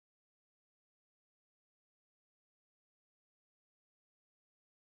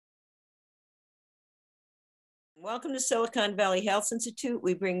Welcome to Silicon Valley Health Institute.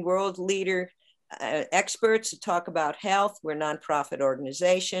 We bring world leader experts to talk about health. We're a nonprofit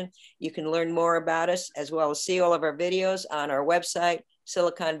organization. You can learn more about us as well as see all of our videos on our website,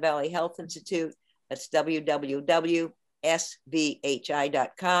 Silicon Valley Health Institute. That's www.svhi.com.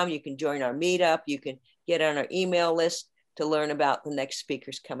 You can join our meetup. You can get on our email list to learn about the next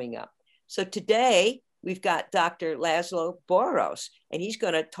speakers coming up. So today we've got Dr. Laszlo Boros, and he's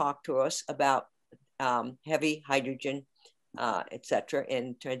going to talk to us about heavy hydrogen, etc.,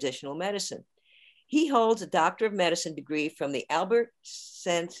 in transitional medicine. He holds a Doctor of Medicine degree from the Albert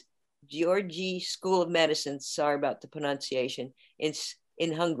Szent Györgyi School of Medicine, sorry about the pronunciation,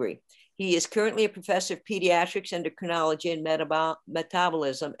 in Hungary. He is currently a professor of pediatrics, endocrinology, and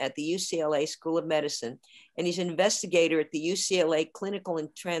metabolism at the UCLA School of Medicine, and he's an investigator at the UCLA Clinical and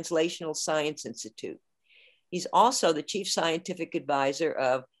Translational Science Institute. He's also the chief scientific advisor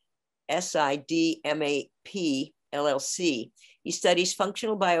of SIDMAP LLC. He studies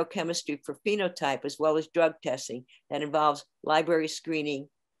functional biochemistry for phenotype as well as drug testing that involves library screening,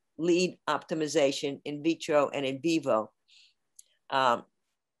 lead optimization, in vitro and in vivo profiling.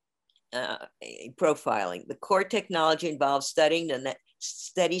 The core technology involves studying the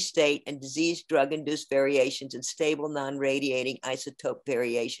steady state and disease drug-induced variations and stable non-radiating isotope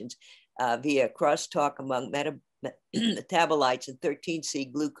variations via crosstalk among metabolites and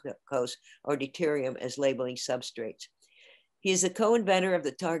 13C glucose or deuterium as labeling substrates. He is a co-inventor of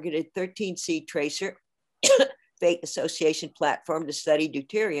the targeted 13C tracer fate association platform to study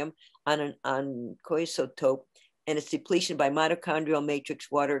deuterium on isotope and its depletion by mitochondrial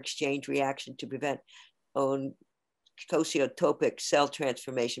matrix water exchange reaction to prevent isotopic cell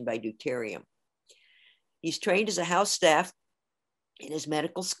transformation by deuterium. He's trained as a house staff in his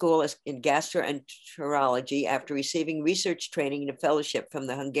medical school in gastroenterology after receiving research training and a fellowship from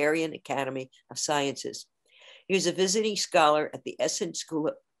the Hungarian Academy of Sciences. He was a visiting scholar at the Essen School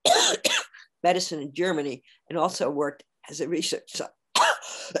of Medicine in Germany and also worked as a research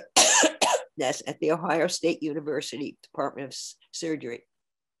at the Ohio State University Department of Surgery.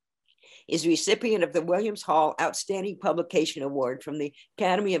 He is recipient of the Williams Hall Outstanding Publication Award from the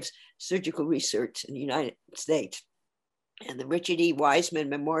Academy of Surgical Research in the United States and the Richard E. Wiseman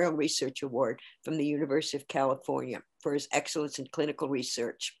Memorial Research Award from the University of California for his excellence in clinical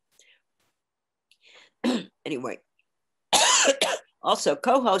research. Anyway, also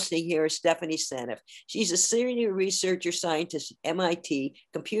co-hosting here is Stephanie Seneff. She's a senior researcher scientist at MIT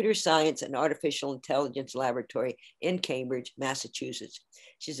Computer Science and Artificial Intelligence Laboratory in Cambridge, Massachusetts.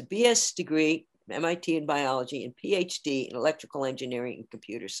 She's a BS degree from MIT in biology and PhD in electrical engineering and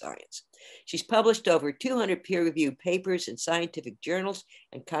computer science. She's published over 200 peer-reviewed papers in scientific journals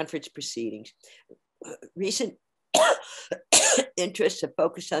and conference proceedings. Recent interests have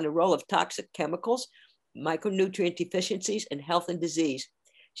focused on the role of toxic chemicals, micronutrient deficiencies, and health and disease.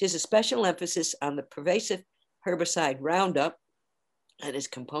 She has a special emphasis on the pervasive herbicide Roundup and its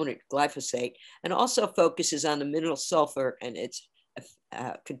component glyphosate, and also focuses on the mineral sulfur and its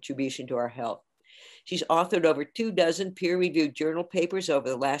contribution to our health. She's authored over 24 peer-reviewed journal papers over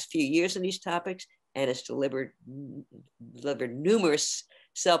the last few years on these topics and has delivered numerous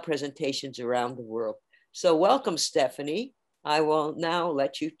cell presentations around the world. So welcome, Stephanie. I will now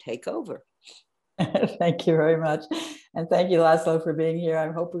let you take over. Thank you very much. And thank you, Laszlo, for being here.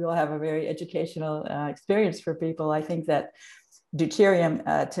 I hope we will have a very educational experience for people. I think that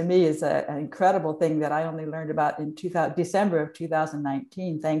deuterium, to me, is an incredible thing that I only learned about in December of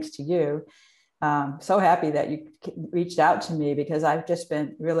 2019, thanks to you. So happy that you reached out to me because I've just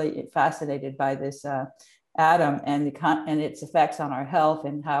been really fascinated by this atom and its effects on our health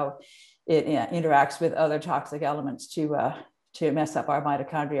and how it interacts with other toxic elements to mess up our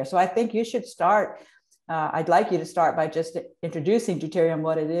mitochondria. So I think you should start. I'd like you to start by just introducing deuterium,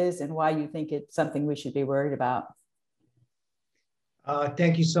 what it is, and why you think it's something we should be worried about.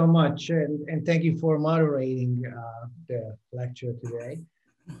 Thank you so much. And thank you for moderating the lecture today,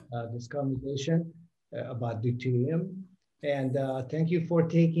 this conversation about deuterium. And thank you for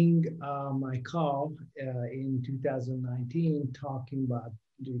taking my call in 2019, talking about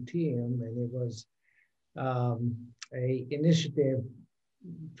deuterium. And it was a initiative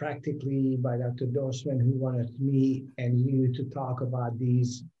practically by Dr. Dorsman, who wanted me and you to talk about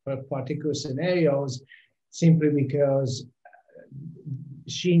these particular scenarios simply because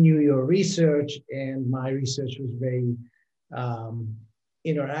she knew your research and my research was very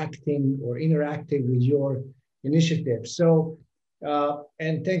interactive with your initiative. So,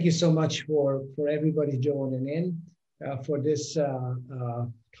 and thank you so much for everybody joining in for this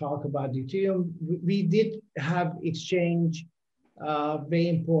talk about deuterium. We did have exchange very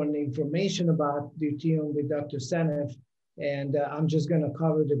important information about deuterium with Dr. Seneff. And I'm just going to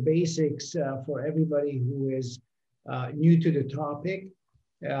cover the basics for everybody who is new to the topic.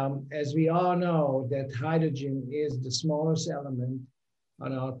 As we all know, that hydrogen is the smallest element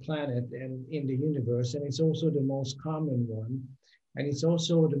on our planet and in the universe, and it's also the most common one. And it's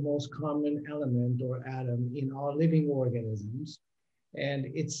also the most common element or atom in all living organisms. And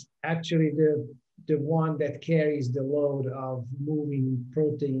it's actually the one that carries the load of moving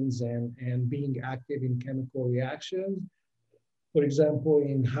proteins and being active in chemical reactions. For example,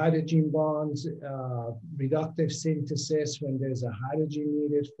 in hydrogen bonds, reductive synthesis, when there's a hydrogen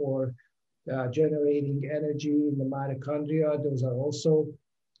needed for generating energy in the mitochondria, those are also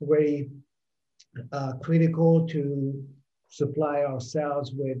very critical to supply our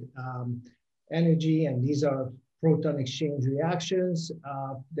cells with energy. And these are proton exchange reactions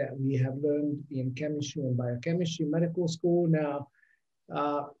that we have learned in chemistry and biochemistry medical school. Now,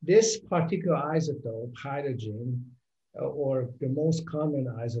 this particular isotope, hydrogen, or the most common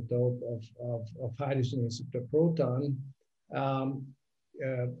isotope of hydrogen is the proton, and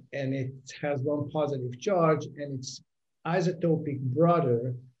it has one positive charge, and its isotopic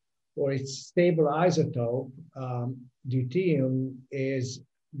brother, or its stable isotope, deuterium, is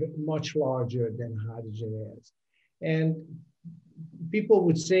much larger than hydrogen is. And people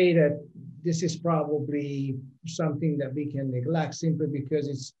would say that this is probably something that we can neglect simply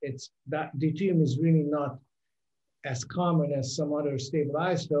because that deuterium is really not as common as some other stable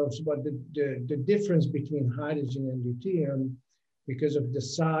isotopes, but the difference between hydrogen and deuterium, because of the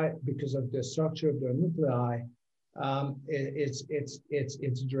size, because of the structure of the nuclei,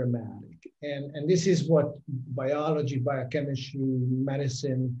 it's dramatic. And this is what biology, biochemistry,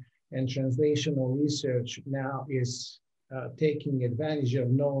 medicine, and translational research now is taking advantage of,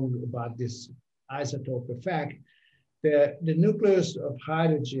 knowing about this isotope effect. The nucleus of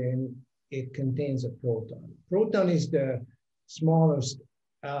hydrogen, it contains a proton. Proton is the smallest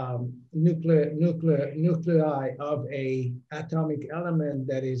nuclei of a atomic element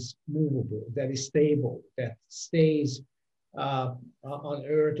that is movable, that is stable, that stays on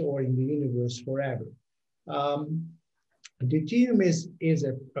Earth or in the universe forever. Deuterium is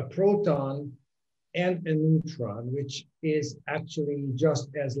a proton and a neutron, which is actually just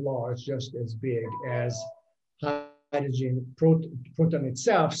as large, just as big as hydrogen proton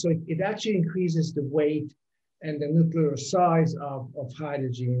itself. So it actually increases the weight and the nuclear size of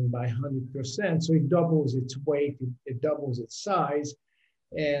hydrogen by 100%. So it doubles its weight, it doubles its size.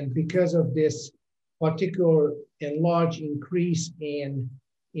 And because of this particular and large increase in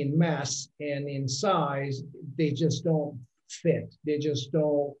mass and in size, they just don't fit. They just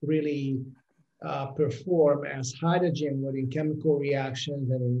don't really perform as hydrogen would in chemical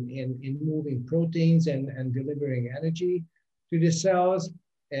reactions and in moving proteins and delivering energy to the cells.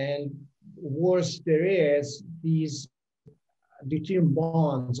 And worse there is, these deuterium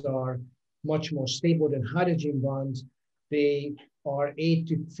bonds are much more stable than hydrogen bonds. They are 8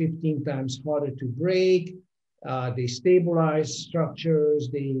 to 15 times harder to break. They stabilize structures.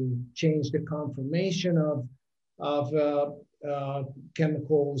 They change the conformation of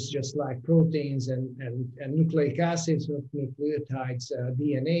chemicals, just like proteins and nucleic acids, nucleotides,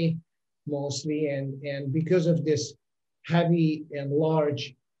 DNA mostly. And because of this heavy and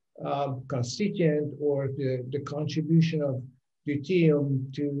large constituent, or the contribution of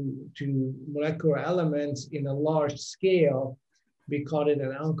deuterium to molecular elements in a large scale, we call it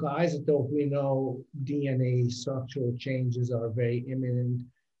an oncoisotope. We know DNA structural changes are very imminent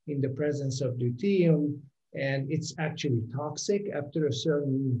in the presence of deuterium, and it's actually toxic after a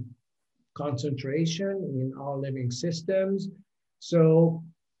certain concentration in all living systems. So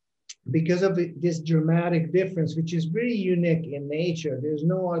because of this dramatic difference, which is very unique in nature, there's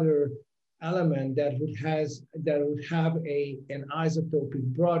no other element that would have an isotopic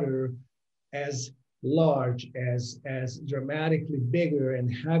brother as large, as dramatically bigger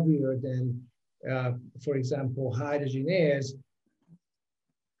and heavier than, for example, hydrogen is,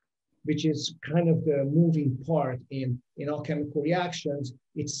 which is kind of the moving part in all chemical reactions.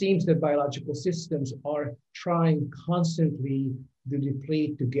 It seems that biological systems are trying constantly to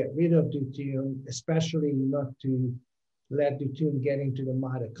deplete, to get rid of deuterium, especially not to let deuterium get into the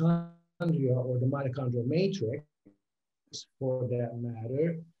mitochondria or the mitochondrial matrix, for that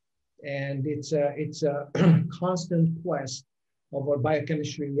matter. And it's a constant quest of our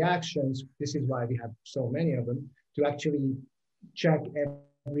biochemistry reactions. This is why we have so many of them, to actually check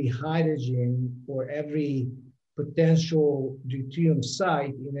every hydrogen or every potential deuterium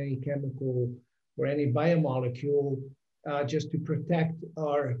site in any chemical or any biomolecule, just to protect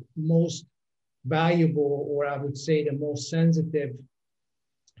our most valuable, or I would say the most sensitive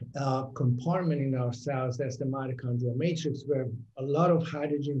compartment in our cells, that's the mitochondrial matrix, where a lot of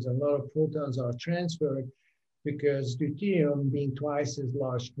hydrogens and a lot of protons are transferred, because deuterium, being twice as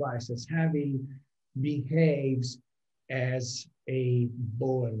large, twice as heavy, behaves as a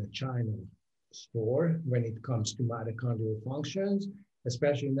bowl in a china store when it comes to mitochondrial functions,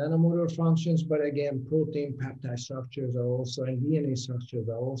 especially nanomotor functions. But again, protein peptide structures are also, and DNA structures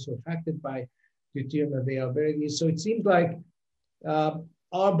are also affected by deuterium availability. So it seems like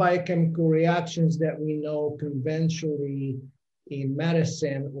our biochemical reactions that we know conventionally in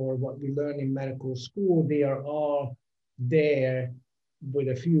medicine, or what we learn in medical school, they are all there, with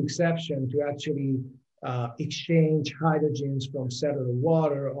a few exceptions, to actually exchange hydrogens from cellular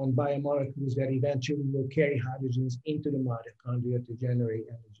water on biomolecules that eventually will carry hydrogens into the mitochondria to generate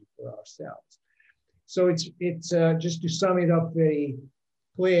energy for our cells. So it's just to sum it up very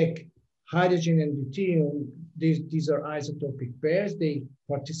quick, hydrogen and deuterium, these are isotopic pairs. They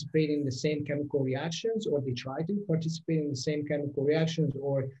participate in the same chemical reactions, or they try to participate in the same chemical reactions,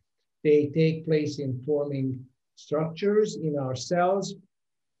 or they take place in forming structures in our cells.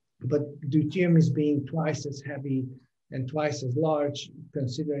 But deuterium is being twice as heavy and twice as large,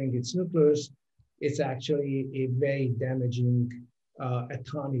 considering its nucleus. It's actually a very damaging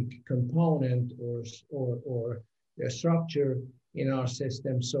atomic component or a structure in our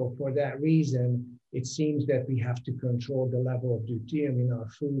system. So for that reason, it seems that we have to control the level of deuterium in our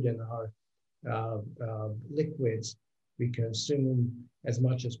food and our liquids we consume as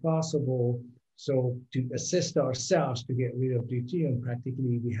much as possible. So to assist ourselves to get rid of deuterium,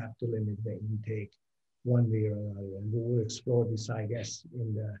 practically we have to limit the intake one way or another. And we will explore this, I guess,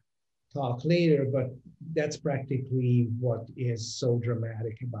 in the talk later, but that's practically what is so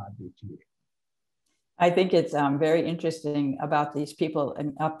dramatic about deuterium. I think it's very interesting about these people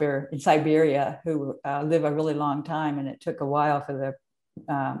up there in Siberia who live a really long time, and it took a while for the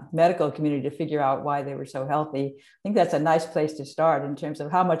medical community to figure out why they were so healthy. I think that's a nice place to start in terms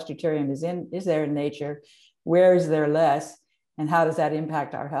of how much deuterium is there in nature, where is there less, and how does that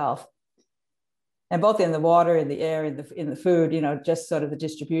impact our health? And both in the water, in the air, in the food, just sort of the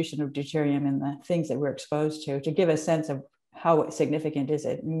distribution of deuterium in the things that we're exposed to give a sense of how significant is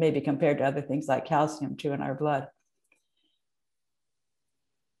it, maybe compared to other things like calcium too in our blood.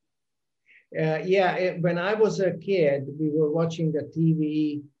 When I was a kid, we were watching the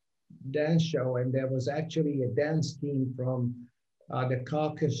TV dance show, and there was actually a dance team from the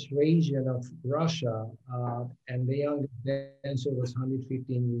Caucasus region of Russia, and the youngest dancer was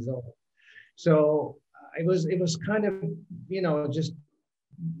 115 years old. So it was kind of, just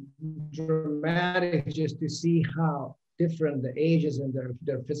dramatic just to see how different the ages and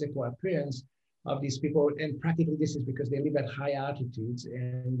their physical appearance of these people. And practically this is because they live at high altitudes,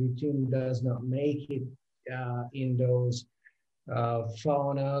 and deuterium does not make it in those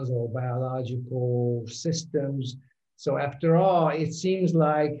faunas or biological systems. So after all, it seems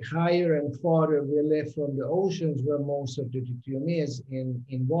like higher and farther we live from the oceans, where most of the deuterium is in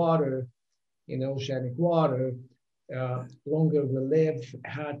water, in oceanic water, longer we live,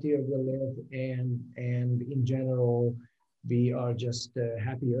 healthier we live, and in general, we are just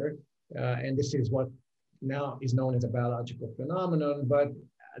happier. And this is what now is known as a biological phenomenon. But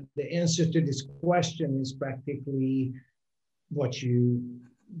the answer to this question is practically what you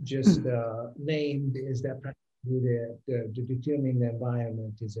just named, is that practically the deuterium in the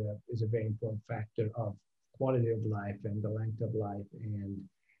environment is a very important factor of quality of life and the length of life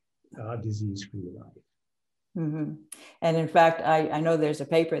and disease-free life. Mm-hmm. And in fact, I know there's a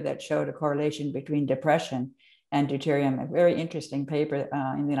paper that showed a correlation between depression and deuterium, a very interesting paper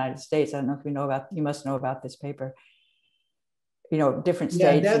in the United States. I don't know if you must know about this paper, different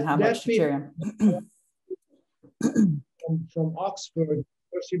states and how much deuterium. From Oxford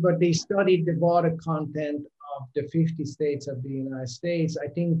University, but they studied the water content of the 50 states of the United States. I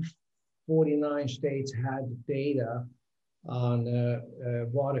think 49 states had data on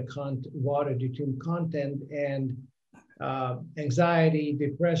water deuterium content, and anxiety,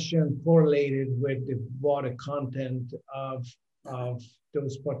 depression correlated with the water content of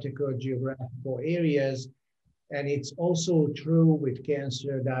those particular geographical areas. And it's also true with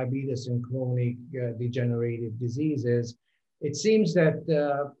cancer, diabetes, and chronic degenerative diseases. It seems that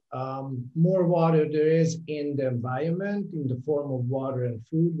more water there is in the environment in the form of water and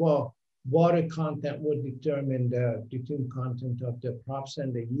food. Well, water content would determine the deuterium content of the crops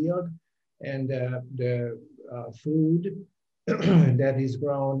and the yield, and the food that is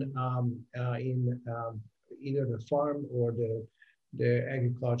grown in either the farm or the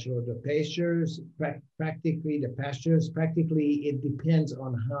agriculture or the pastures. Practically, it depends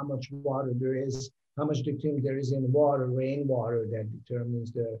on how much water there is, how much deuterium there is in water, rainwater, that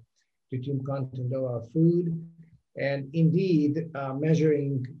determines the deuterium content of our food. And indeed,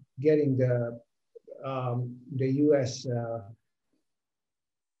 measuring, getting the U.S.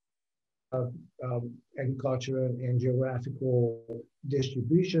 Agricultural and geographical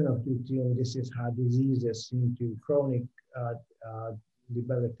distribution of deuterium. This is how diseases seem to chronic,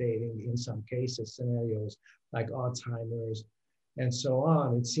 debilitating in some cases, scenarios like Alzheimer's and so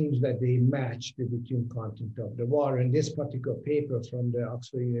on. It seems that they match the deuterium content of the water. And this particular paper from the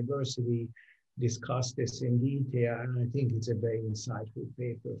Oxford University discussed this in detail, and I think it's a very insightful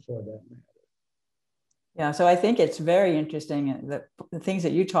paper for that matter. Yeah, so I think it's very interesting the things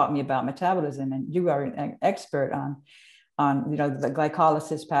that you taught me about metabolism, and you are an expert on the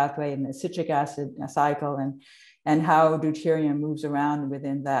glycolysis pathway and the citric acid cycle, and how deuterium moves around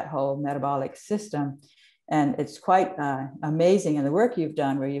within that whole metabolic system. And it's quite amazing in the work you've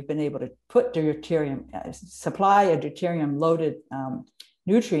done, where you've been able to put deuterium, supply a deuterium loaded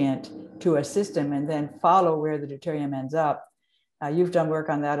nutrient to a system, and then follow where the deuterium ends up. You've done work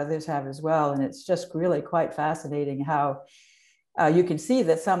on that, others have as well. And it's just really quite fascinating how you can see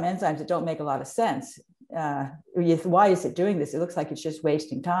that some enzymes that don't make a lot of sense. Why is it doing this? It looks like it's just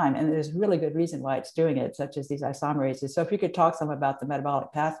wasting time. And there's a really good reason why it's doing it, such as these isomerases. So if you could talk some about the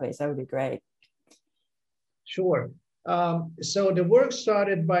metabolic pathways, that would be great. Sure. So the work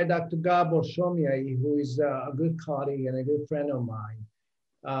started by Dr. Gabor Somjai, who is a good colleague and a good friend of mine,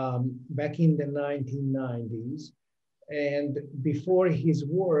 back in the 1990s. And before his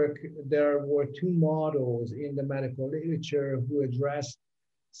work, there were two models in the medical literature who addressed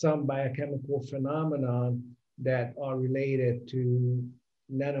some biochemical phenomena that are related to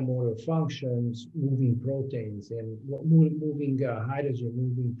nanomotor functions, moving proteins and moving hydrogen,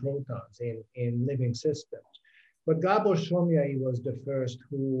 moving protons in living systems. But Gabor Somjai was the first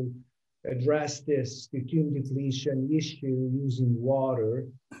who addressed this deuterium depletion issue using water,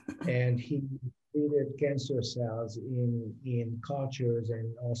 and he treated cancer cells in cultures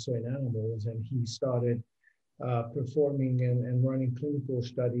and also in animals, and he started performing and running clinical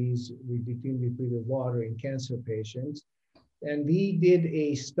studies with deuterium depleted water in cancer patients. And we did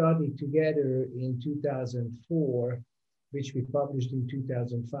a study together in 2004, which we published in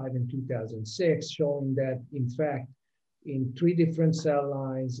 2005 and 2006, showing that in fact, in 3 different cell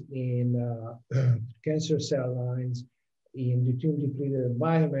lines, in cancer cell lines, in deuterium depleted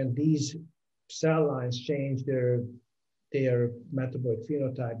environment, these cell lines change their metabolic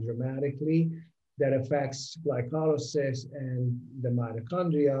phenotype dramatically. That affects glycolysis and the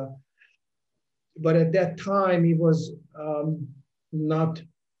mitochondria. But at that time, it was not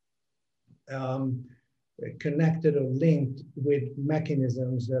connected or linked with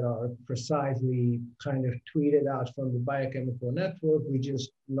mechanisms that are precisely kind of tweeted out from the biochemical network. We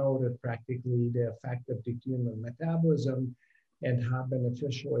just know that practically the effect of deuterium on metabolism and how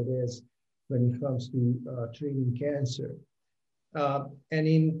beneficial it is when it comes to treating cancer. And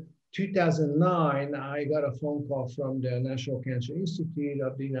in 2009, I got a phone call from the National Cancer Institute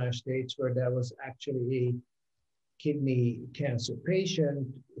of the United States, where there was actually a kidney cancer patient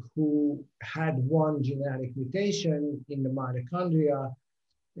who had one genetic mutation in the mitochondria,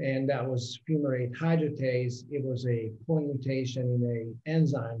 and that was fumarate hydratase. It was a point mutation in an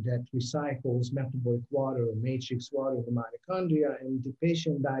enzyme that recycles metabolic water or matrix water in the mitochondria, and the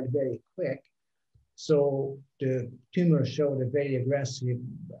patient died very quick. So the tumor showed a very aggressive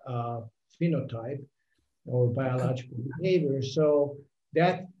phenotype or biological behavior. So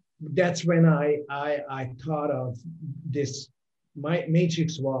that's when I thought of this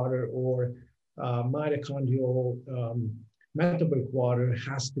matrix water or mitochondrial metabolic water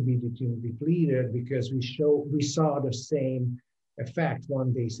has to be deuterium depleted, because we saw the same effect.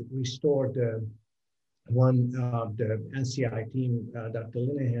 One basically restored the NCI team, Dr.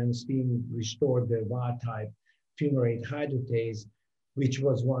 Linehan's team, restored the wild type fumarate hydratase, which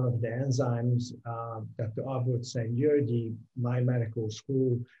was one of the enzymes. Dr. Albert Szent-Györgyi, my medical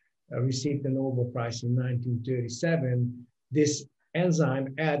school, received the Nobel Prize in 1937. This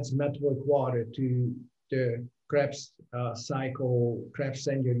enzyme adds metabolic water to the Krebs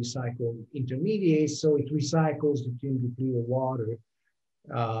Szent-Györgyi cycle intermediate, so it recycles the deuterium depleted water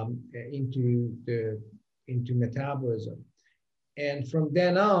into metabolism. And from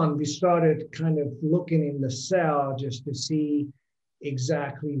then on, we started kind of looking in the cell just to see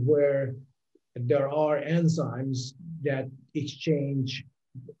exactly where there are enzymes that exchange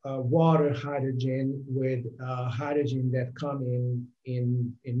water hydrogen with hydrogen that come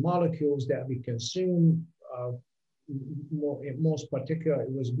in molecules that we consume, most particular,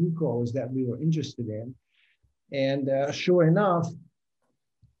 it was glucose that we were interested in. And sure enough,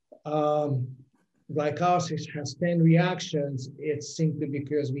 glycolysis has 10 reactions. It's simply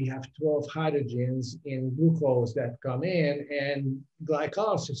because we have 12 hydrogens in glucose that come in, and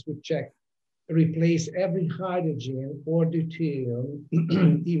glycolysis would replace every hydrogen or deuterium,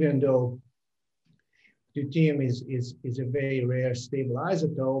 even though deuterium is a very rare stable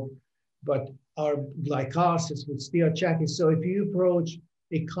isotope, but our glycolysis would still check it. So if you approach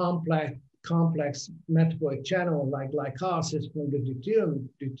a complex metabolic channel like glycolysis from the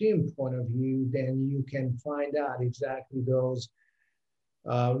deuterium point of view, then you can find out exactly those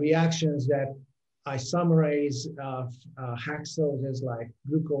reactions that isomerase hexoses like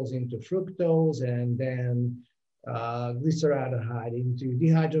glucose into fructose, and then glyceraldehyde into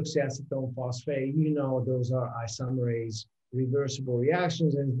dihydroxyacetone phosphate. You know, those are isomerase reversible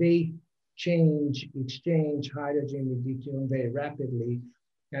reactions, and they exchange hydrogen with deuterium very rapidly,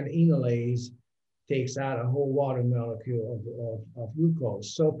 and enolase takes out a whole water molecule of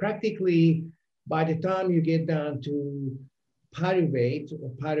glucose. So practically, by the time you get down to pyruvate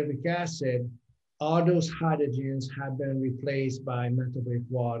or pyruvic acid, all those hydrogens have been replaced by metabolic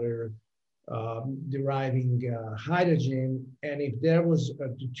water deriving hydrogen. And if there was a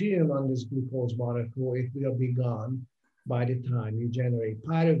deuterium on this glucose molecule, it will be gone by the time you generate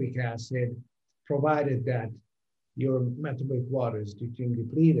pyruvic acid, provided that your metabolic water is deuterium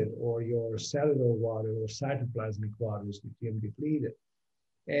depleted, or your cellular water or cytoplasmic water is deuterium depleted.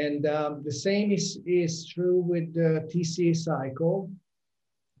 And the same is true with the TCA cycle.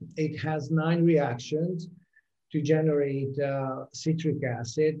 It has 9 reactions to generate citric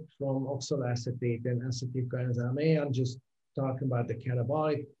acid from oxaloacetate and acetyl coenzyme A. I'm just talking about the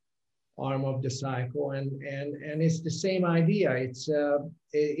catabolic arm of the cycle, and it's the same idea.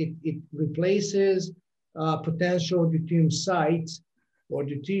 It replaces potential deuterium sites or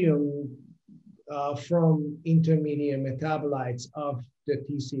deuterium from intermediate metabolites of the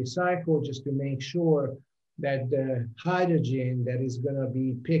TCA cycle, just to make sure that the hydrogen that is going to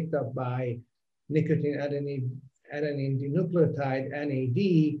be picked up by nicotine adenine dinucleotide,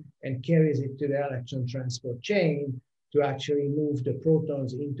 NAD, and carries it to the electron transport chain to actually move the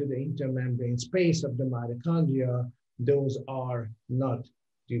protons into the intermembrane space of the mitochondria. Those are not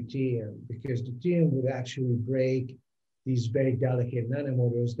deuterium, because deuterium would actually break these very delicate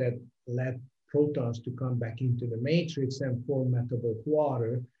nanomotors that let protons to come back into the matrix and form metabolic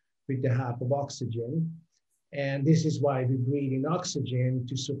water with the help of oxygen. And this is why we breathe in oxygen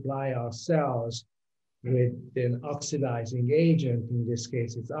to supply our cells with an oxidizing agent. In this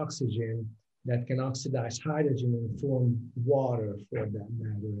case, it's oxygen that can oxidize hydrogen and form water for that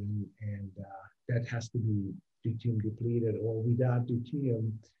matter. And that has to be deuterium depleted or without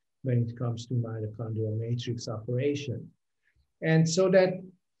deuterium when it comes to mitochondrial matrix operation. And so that,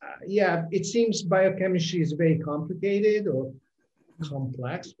 yeah, it seems biochemistry is very complicated or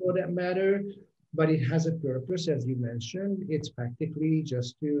complex for that matter, but it has a purpose, as you mentioned. It's practically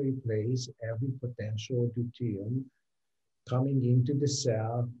just to replace every potential deuterium coming into the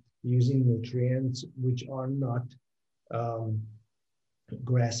cell using nutrients which are not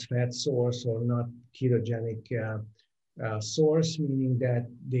grass-fed source or not ketogenic source, meaning that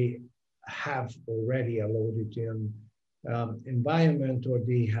they have already a low deuterium environment, or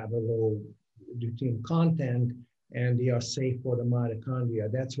they have a low deuterium content, and they are safe for the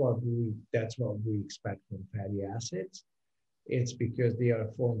mitochondria. That's what we expect from fatty acids. It's because they are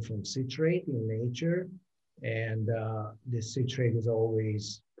formed from citrate in nature, and the citrate is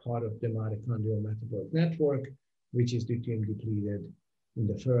always part of the mitochondrial metabolic network, which is deuterium depleted in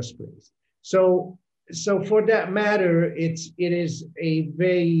the first place. So for that matter, it is a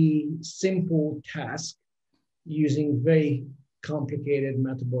very simple task using very complicated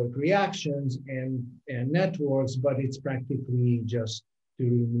metabolic reactions and networks, but it's practically just to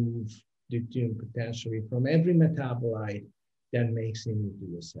remove deuterium potentially from every metabolite that makes it into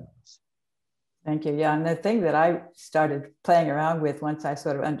the cells. Thank you. Yeah, and the thing that I started playing around with once I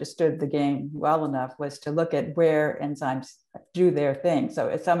sort of understood the game well enough was to look at where enzymes do their thing.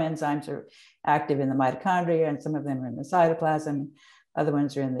 So some enzymes are active in the mitochondria, and some of them are in the cytoplasm. Other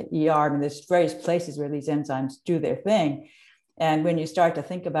ones are in the ER. I mean, there's various places where these enzymes do their thing. And when you start to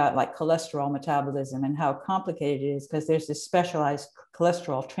think about like cholesterol metabolism and how complicated it is, because there's this specialized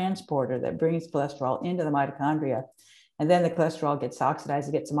cholesterol transporter that brings cholesterol into the mitochondria, and then the cholesterol gets oxidized,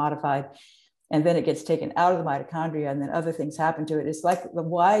 it gets modified, and then it gets taken out of the mitochondria, and then other things happen to it. It's like,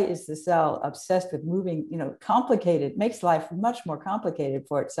 why is the cell obsessed with moving, complicated, makes life much more complicated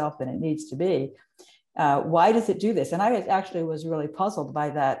for itself than it needs to be. Why does it do this? And I actually was really puzzled by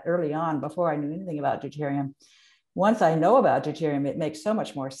that early on before I knew anything about deuterium. once I know about deuterium, it makes so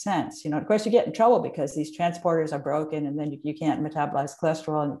much more sense. Of course, you get in trouble because these transporters are broken and then you can't metabolize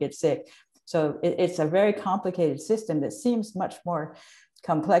cholesterol and you get sick. So it's a very complicated system that seems much more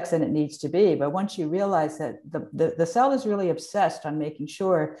complex than it needs to be. But once you realize that the cell is really obsessed on making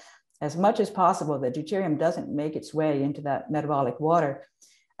sure as much as possible that deuterium doesn't make its way into that metabolic water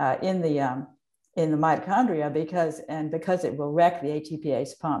in the mitochondria, because it will wreck the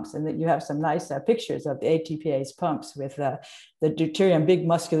ATPase pumps. And that you have some nice pictures of the ATPase pumps with the deuterium, big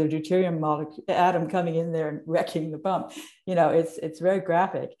muscular deuterium atom coming in there and wrecking the pump. It's very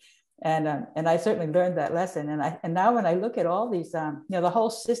graphic. And I certainly learned that lesson. And now when I look at all these, the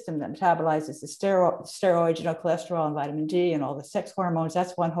whole system that metabolizes the steroids, cholesterol and vitamin D and all the sex hormones,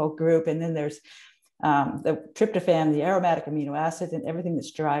 that's one whole group. And then there's the tryptophan, the aromatic amino acids, and everything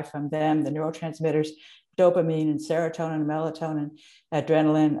that's derived from them, the neurotransmitters, dopamine and serotonin, melatonin,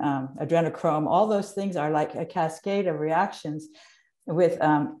 adrenaline, adrenochrome. All those things are like a cascade of reactions with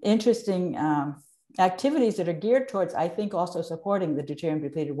interesting activities that are geared towards, I think, also supporting the deuterium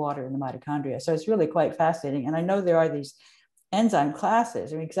depleted water in the mitochondria. So it's really quite fascinating. And I know there are these enzyme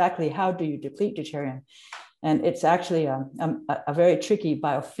classes, and exactly how do you deplete deuterium? And it's actually a very tricky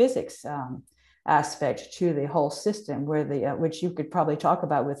biophysics aspect to the whole system, where which you could probably talk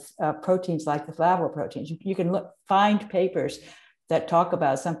about with proteins like the flavoproteins. You can find papers that talk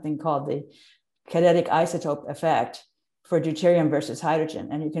about something called the kinetic isotope effect for deuterium versus hydrogen.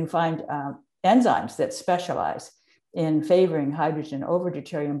 And you can find enzymes that specialize in favoring hydrogen over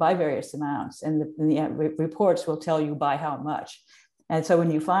deuterium by various amounts. And the reports will tell you by how much. And so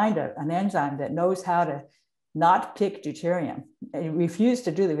when you find an enzyme that knows how to not pick deuterium, and refuse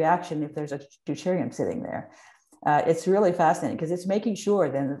to do the reaction if there's a deuterium sitting there, it's really fascinating, because it's making sure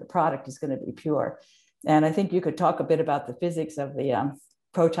then that the product is going to be pure. And I think you could talk a bit about the physics of the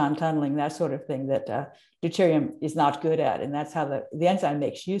proton tunneling, that sort of thing, that deuterium is not good at. And that's how the enzyme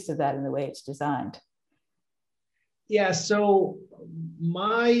makes use of that in the way it's designed. Yeah, so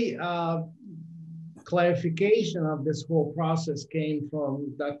my clarification of this whole process came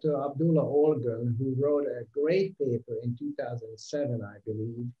from Dr. Abdullah Olgun, who wrote a great paper in 2007, I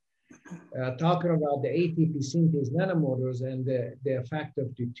believe, talking about the ATP synthase nanomotors and the effect of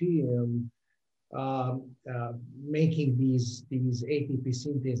deuterium making these ATP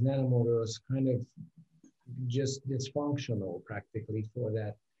synthase nanomotors kind of just dysfunctional practically for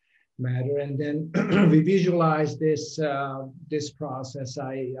that matter. And then we visualize this process.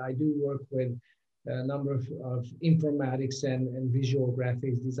 I do work with a number of informatics and visual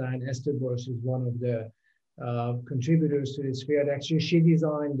graphics design. Esther Boros is one of the contributors to this field. Actually, she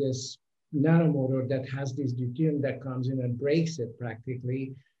designed this nanomotor that has this deuterium that comes in and breaks it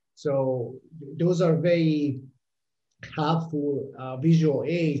practically. So those are very helpful visual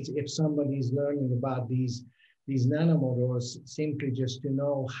aids if somebody is learning about these nanomotors, simply just to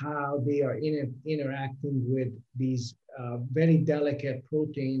know how they are interacting with these very delicate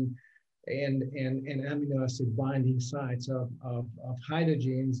protein and amino acid binding sites of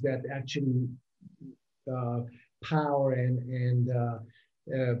hydrogens that actually power and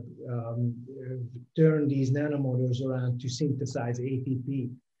turn these nanomotors around to synthesize ATP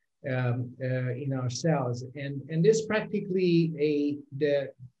in our cells. And this practically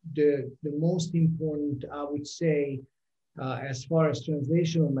the most important, I would say, as far as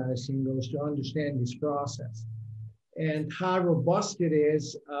translational medicine goes, to understand this process. And how robust it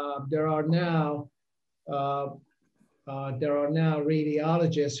is, there are now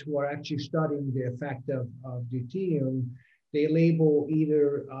radiologists who are actually studying the effect of deuterium. They label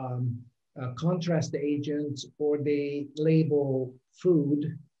either contrast agents, or they label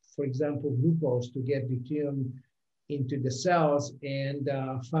food, for example, glucose, to get deuterium into the cells, and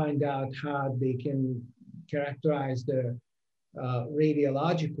find out how they can characterize the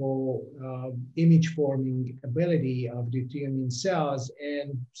radiological image forming ability of deuterium in cells.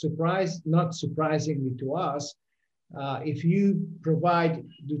 And not surprisingly to us, if you provide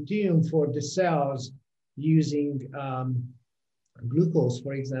deuterium for the cells using glucose,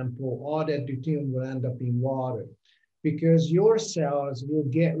 for example, all that deuterium will end up in water, because your cells will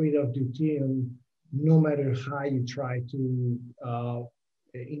get rid of deuterium no matter how you try to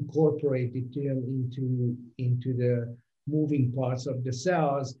incorporate deuterium into the moving parts of the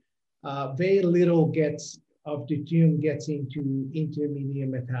cells. Very little of deuterium gets into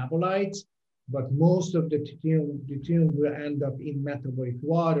intermediate metabolites, but most of the deuterium will end up in metabolic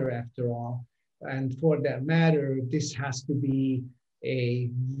water after all. And for that matter, this has to be a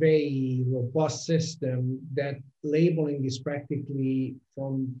very robust system. That labeling is practically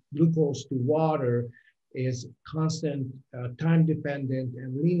from glucose to water, is constant, time dependent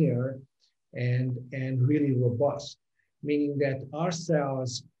and linear. and really robust, meaning that our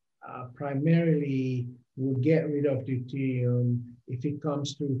cells primarily will get rid of deuterium if it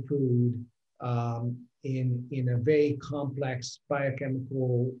comes through food in a very complex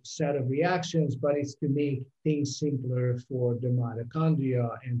biochemical set of reactions, but it's to make things simpler for the mitochondria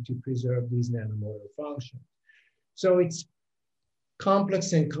and to preserve these nanomotor functions. So it's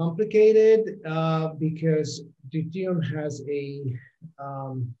complex and complicated because deuterium has a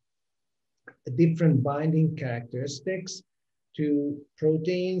different binding characteristics to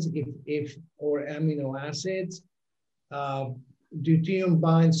proteins or amino acids. Deuterium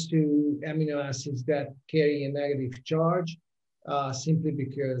binds to amino acids that carry a negative charge simply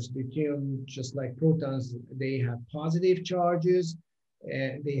because deuterium, just like protons, they have positive charges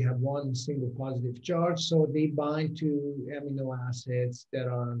and they have one single positive charge. So they bind to amino acids that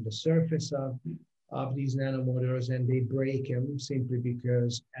are on the surface of these nanomotors, and they break them simply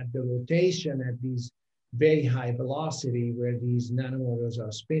because at the rotation at these very high velocity where these nanomotors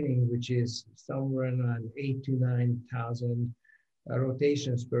are spinning, which is somewhere around 8,000 to 9,000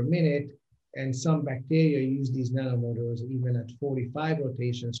 rotations per minute. And some bacteria use these nanomotors even at 45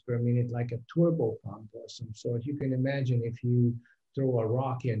 rotations per minute, like a turbo pump or some sort. You can imagine if you throw a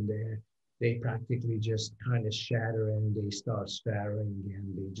rock in there, they practically just kind of shatter and they start spattering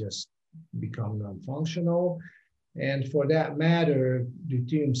and they just become non-functional. And for that matter,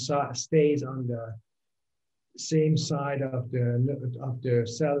 deuterium stays on the same side of the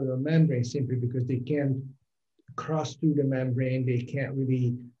cellular membrane simply because they can't cross through the membrane. They can't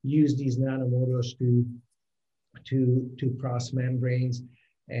really use these nanomotors to cross membranes,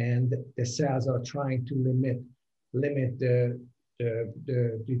 and the cells are trying to limit the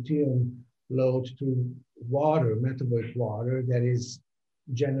deuterium load to water, metabolic water that is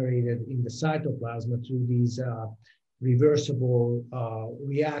generated in the cytoplasm through these reversible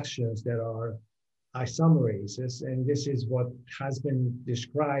reactions that are isomerases. And this is what has been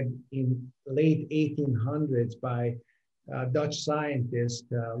described in late 1800s by Dutch scientist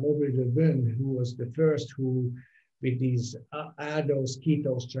Laszlo, who was the first who, with these aldose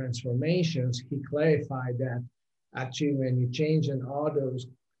ketose transformations, he clarified that actually when you change an aldose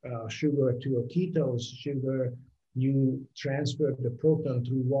sugar to a ketose sugar, you transfer the proton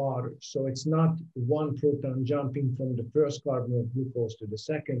through water. So it's not one proton jumping from the first carbon of glucose to the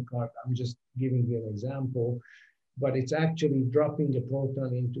second carbon. I'm just giving you an example, but it's actually dropping the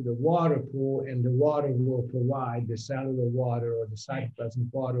proton into the water pool, and the water will provide, the cellular water or the cytoplasmic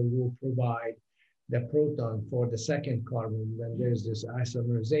water will provide the proton for the second carbon when there's this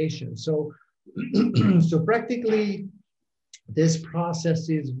isomerization. So, so practically, this process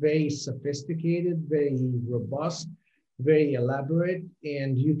is very sophisticated, very robust, very elaborate,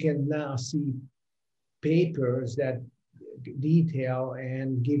 and you can now see papers that detail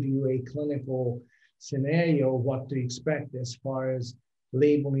and give you a clinical scenario of what to expect as far as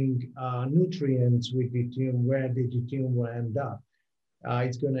labeling nutrients with deuterium, where the deuterium will end up.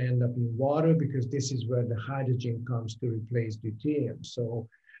 It's going to end up in water because this is where the hydrogen comes to replace deuterium. So,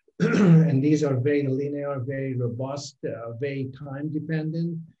 and these are very linear, very robust, very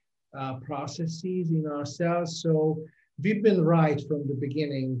time-dependent processes in our cells. So we've been right from the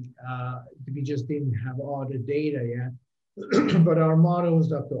beginning. We just didn't have all the data yet. But our models,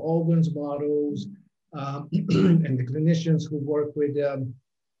 Dr. Olgun's models, and the clinicians who work with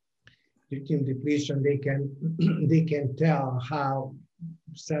deuterium depletion, they can tell how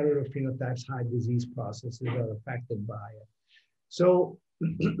cellular phenotypes, high disease processes are affected by it. So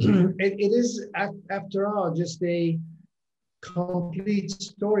it is, after all, just a complete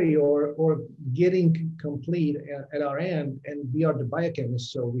story or getting complete at our end. And we are the biochemists,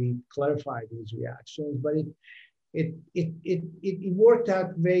 so we clarify these reactions. But it worked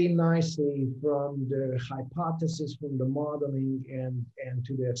out very nicely from the hypothesis, from the modeling, and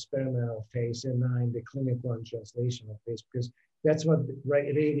to the experimental phase, and now in the clinical and translational phase, because that's what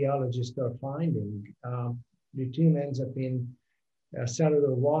radiologists are finding. Deuterium ends up in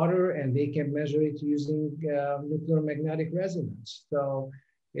cellular water, and they can measure it using nuclear magnetic resonance. So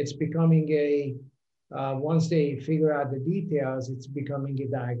it's becoming a, once they figure out the details, it's becoming a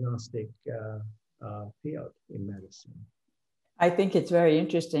diagnostic field in medicine. I think it's very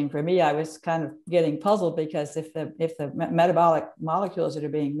interesting. For me, I was kind of getting puzzled because if the metabolic molecules that are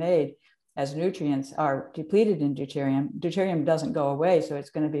being made as nutrients are depleted in deuterium, deuterium doesn't go away, so it's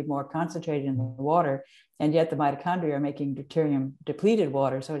going to be more concentrated in the water, and yet the mitochondria are making deuterium depleted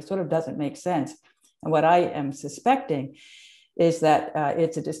water, so it sort of doesn't make sense. And what I am suspecting is that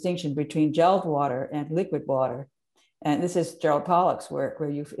it's a distinction between gelled water and liquid water. And this is Gerald Pollack's work, where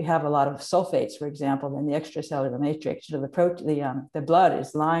you have a lot of sulfates, for example, in the extracellular matrix. You know, the blood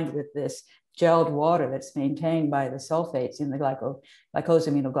is lined with this gelled water that's maintained by the sulfates in the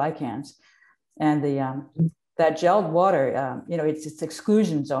glycosaminoglycans. And that gelled water, it's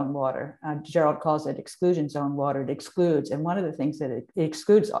exclusion zone water. Gerald calls it exclusion zone water. It excludes. And one of the things that it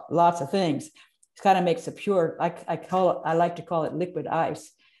excludes lots of things. It kind of makes a pure, I like to call it liquid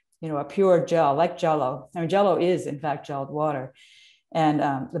ice, a pure gel, like Jello. I mean, Jello is in fact gelled water. And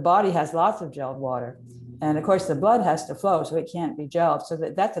the body has lots of gelled water. And of course, the blood has to flow, so it can't be gelled. So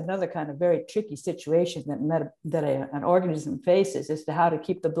that's another kind of very tricky situation that an organism faces, as to how to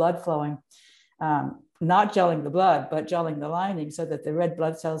keep the blood flowing, not gelling the blood, but gelling the lining, so that the red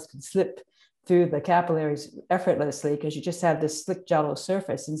blood cells can slip through the capillaries effortlessly, because you just have this slick Jello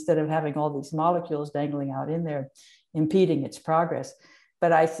surface instead of having all these molecules dangling out in there, impeding its progress.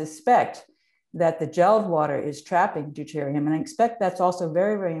 But I suspect that the gelled water is trapping deuterium. And I expect that's also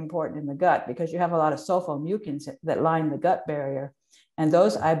very, very important in the gut, because you have a lot of sulfomucins that line the gut barrier. And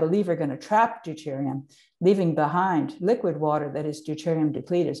those, I believe, are going to trap deuterium, leaving behind liquid water that is deuterium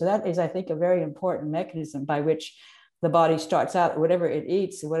depleted. So that is, I think, a very important mechanism by which the body starts out, whatever it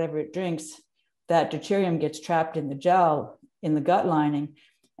eats, whatever it drinks, that deuterium gets trapped in the gel, in the gut lining.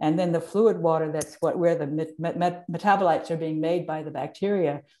 And then the fluid water, that's where the metabolites are being made by the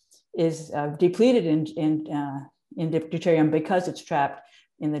bacteria, is depleted in deuterium because it's trapped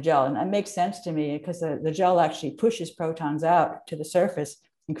in the gel. And that makes sense to me, because the gel actually pushes protons out to the surface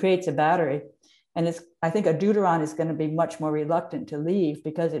and creates a battery. And I think a deuteron is going to be much more reluctant to leave,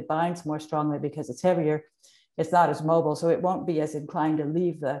 because it binds more strongly, because it's heavier. It's not as mobile, so it won't be as inclined to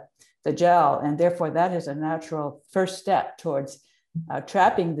leave the gel. And therefore, that is a natural first step towards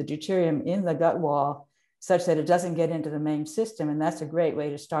trapping the deuterium in the gut wall, such that it doesn't get into the main system. And that's a great way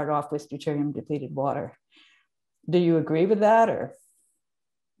to start off with deuterium depleted water. Do you agree with that, or?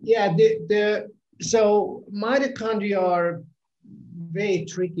 Yeah, so mitochondria are very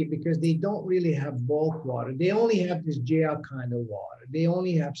tricky, because they don't really have bulk water. They only have this gel kind of water. They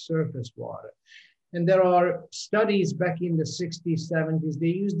only have surface water. And there are studies back in the 60s, 70s, they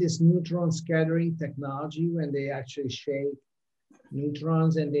use this neutron scattering technology when they actually shake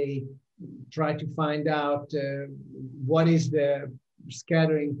neutrons, and they try to find out what is the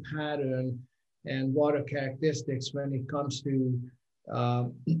scattering pattern and water characteristics when it comes to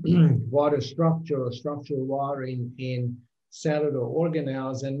water structure or structural water in cellular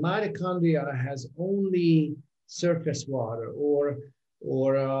organelles. And mitochondria has only surface water or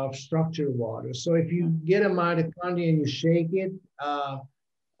structured water. So if you get a mitochondria and you shake it,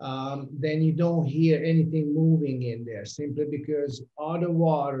 then you don't hear anything moving in there, simply because all the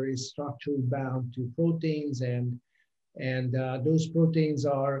water is structurally bound to proteins, and those proteins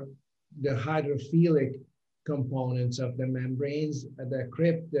are the hydrophilic components of the membranes. The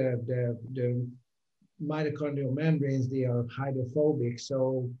crypt, the mitochondrial membranes, they are hydrophobic.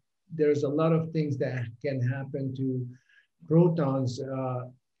 So there's a lot of things that can happen to protons,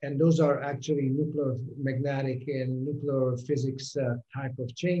 and those are actually nuclear magnetic and nuclear physics type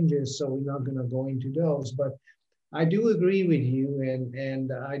of changes. So we're not going to go into those, but I do agree with you,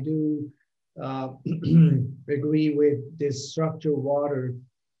 and I do agree with this structured water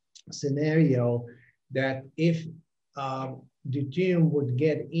scenario, that if deuterium would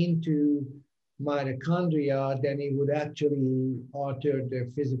get into mitochondria, then it would actually alter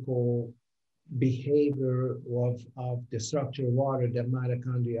the physical behavior of the structured water that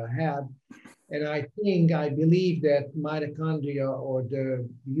mitochondria have. And I believe that mitochondria, or the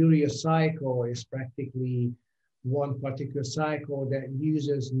urea cycle, is practically one particular cycle that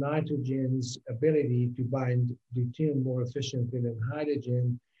uses nitrogen's ability to bind deuterium more efficiently than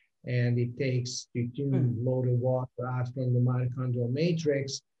hydrogen. And it takes deuterium-loaded water out from the mitochondrial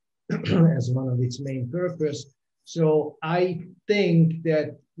matrix as one of its main purpose. So I think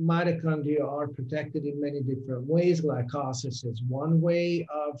that mitochondria are protected in many different ways. Glycolysis is one way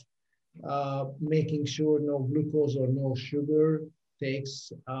of making sure no glucose or no sugar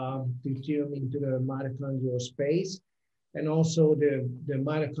takes deuterium into the mitochondrial space. And also the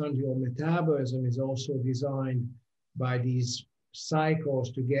mitochondrial metabolism is also designed by these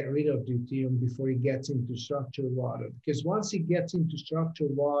cycles to get rid of deuterium before it gets into structured water. Because once it gets into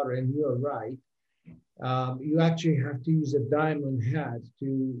structured water, and you're right, you actually have to use a diamond head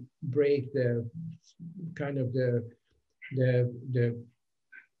to break the kind of the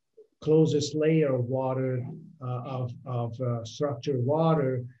closest layer of water of structured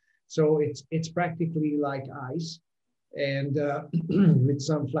water. So it's practically like ice, and with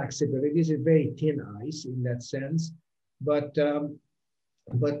some flexibility. It's very thin ice in that sense, but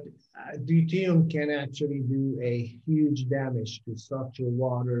deuterium can actually do a huge damage to structured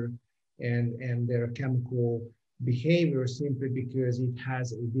water and their chemical behavior simply because it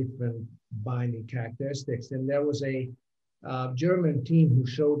has a different binding characteristics. And there was a German team who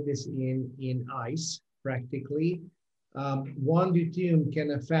showed this in ice, practically. One deuterium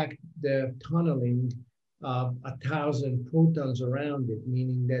can affect the tunneling of 1,000 protons around it,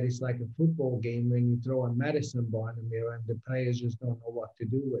 meaning that it's like a football game when you throw a medicine ball in the mirror and the players just don't know what to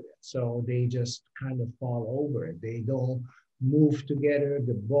do with it. So they just kind of fall over it. They don't move together.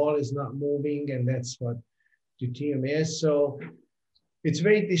 The ball is not moving, and that's what deuterium is. So it's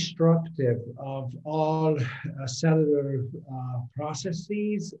very destructive of all cellular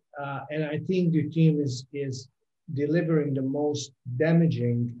processes. And I think deuterium is delivering the most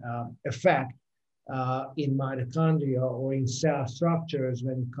damaging effect in mitochondria or in cell structures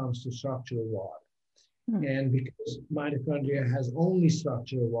when it comes to structural water. And because mitochondria has only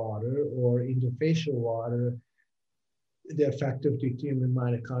structural water or interfacial water, the effect of deuterium in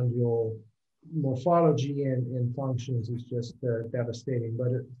mitochondrial morphology and functions is just devastating.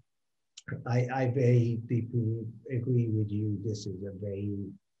 But I very deeply agree with you. This is a very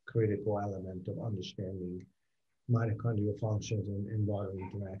critical element of understanding mitochondrial functions and water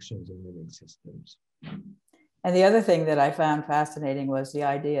interactions in living systems. And the other thing that I found fascinating was the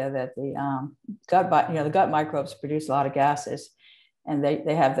idea that the gut microbes produce a lot of gases, and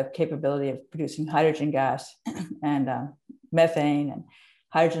they have the capability of producing hydrogen gas and methane and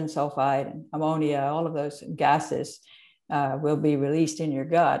hydrogen sulfide and ammonia. All of those gases will be released in your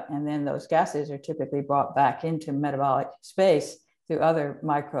gut, and then those gases are typically brought back into metabolic space through other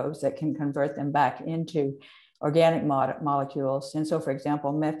microbes that can convert them back into organic molecules. And so, for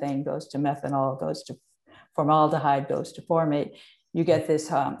example, methane goes to methanol, goes to formaldehyde, goes to formate. You get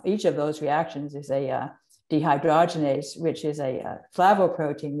this, each of those reactions is a dehydrogenase, which is a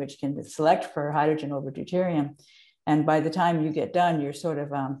flavoprotein, which can select for hydrogen over deuterium. And by the time you get done, you're sort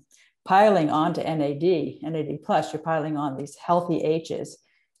of piling onto NAD plus, you're piling on these healthy H's.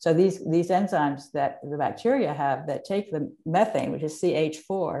 So these enzymes that the bacteria have that take the methane, which is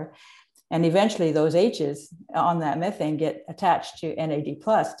CH4, and eventually those H's on that methane get attached to NAD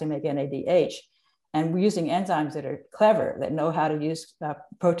plus to make NADH. And we're using enzymes that are clever, that know how to use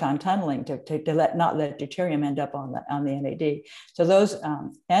proton tunneling to not let deuterium end up on the NAD. So those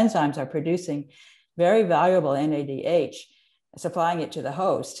enzymes are producing very valuable NADH, supplying it to the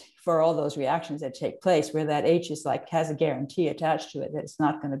host for all those reactions that take place, where that H is like has a guarantee attached to it that it's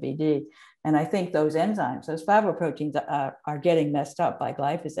not going to be D. And I think those enzymes, those flavoproteins are getting messed up by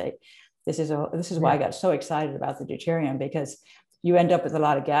glyphosate. This is why I got so excited about the deuterium, because you end up with a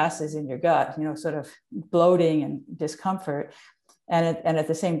lot of gases in your gut, sort of bloating and discomfort. And at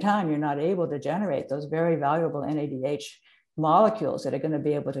the same time, you're not able to generate those very valuable NADH molecules that are going to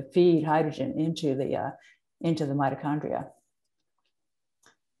be able to feed hydrogen into the mitochondria.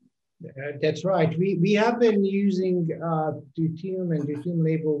 That's right. We have been using deuterium and deuterium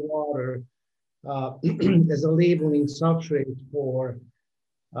labeled water as a labeling substrate for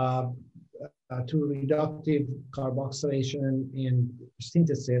to reductive carboxylation and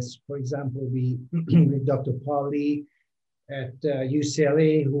synthesis. For example, with Dr. Paul Lee at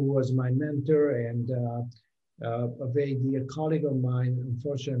UCLA, who was my mentor and a very dear colleague of mine.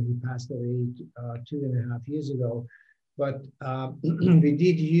 Unfortunately, he passed away 2.5 years ago. But we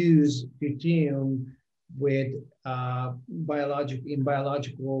did use deuterium with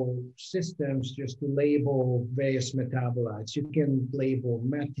biological systems just to label various metabolites. You can label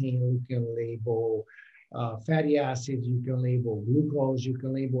methane, you can label fatty acids, you can label glucose, you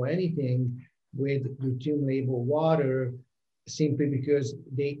can label anything with deuterium labeled water, simply because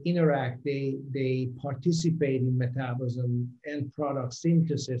they interact, they participate in metabolism and product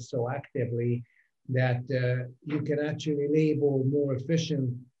synthesis so actively that you can actually label more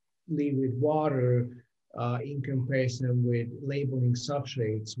efficiently with water in comparison with labeling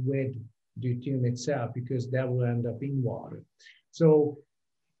substrates with deuterium itself, because that will end up in water. So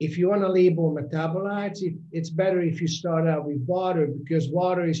if you want to label metabolites, it's better if you start out with water, because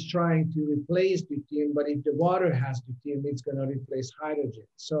water is trying to replace deuterium, but if the water has deuterium, it's going to replace hydrogen.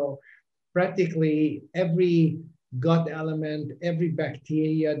 So practically every gut element, every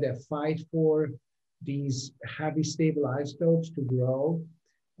bacteria that fight for these heavy stable isotopes to grow,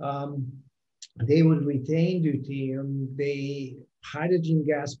 they would retain deuterium. Hydrogen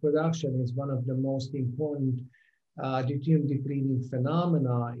gas production is one of the most important deuterium depleting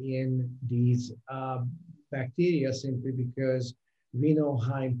phenomena in these bacteria, simply because we know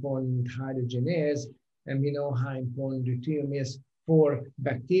how important hydrogen is, and we know how important deuterium is for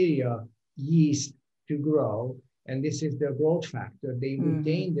bacteria, yeast to grow. And this is their growth factor. They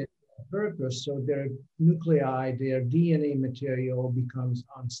retain it purpose. So their nuclei, their DNA material becomes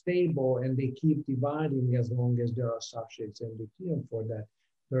unstable, and they keep dividing as long as there are substrates and deuterium for that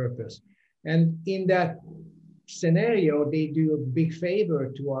purpose. And in that scenario, they do a big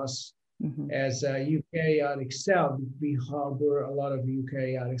favor to us as a eukaryotic cell. We harbor a lot of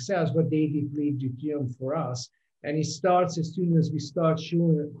eukaryotic cells, but they deplete deuterium for us. And it starts as soon as we start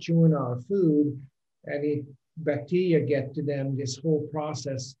chewing our food, and bacteria get to them. This whole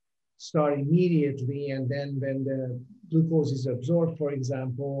process starts immediately. And then when the glucose is absorbed, for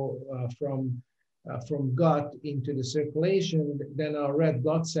example, from gut into the circulation, then our red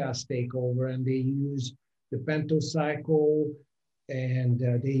blood cells take over, and they use the pentocycle, and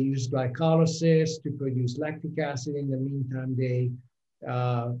they use glycolysis to produce lactic acid. In the meantime, they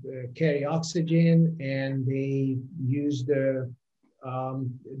carry oxygen, and they use the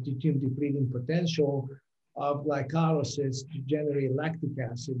deuterium depleting potential of glycolysis to generate lactic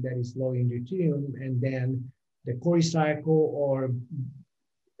acid that is low in deuterium, and then the corycycle or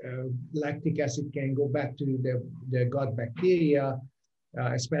lactic acid can go back to the gut bacteria,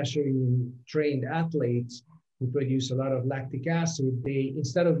 especially in trained athletes who produce a lot of lactic acid. They,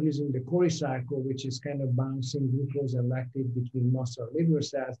 instead of using the corycycle, which is kind of bouncing glucose and lactate between muscle and liver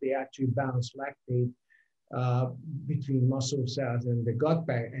cells, they actually bounce lactate between muscle cells and the gut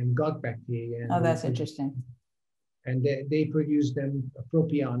bacteria. And that's interesting. And they produce then a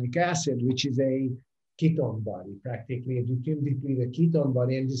propionic acid, which is a ketone body, practically a deuterium depleted ketone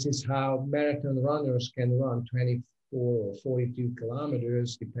body. And this is how marathon runners can run 24 or 42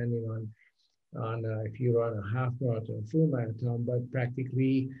 kilometers, depending on if you run a half marathon, full marathon. But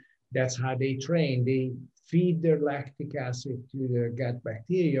practically, that's how they train. They feed their lactic acid to the gut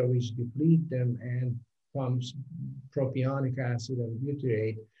bacteria, which deplete them and pumps propionic acid and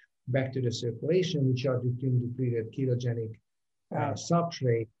butyrate back to the circulation, which are deuterium depleted ketogenic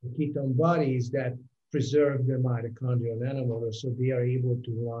substrate, ketone bodies that preserve the mitochondrial nanomolar, so they are able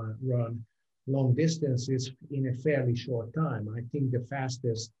to run long distances in a fairly short time. I think the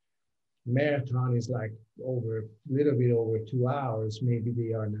fastest marathon is like a little bit over 2 hours. Maybe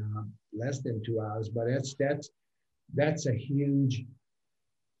they are now less than 2 hours, but that's a huge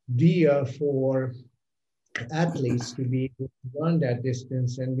deal for athletes to be able to run that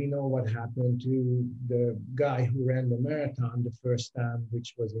distance. And we know what happened to the guy who ran the marathon the first time,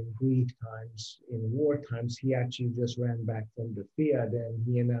 which was in Greek times, in war times. He actually just ran back from the field, and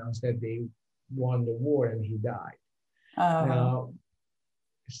he announced that they won the war, and he died.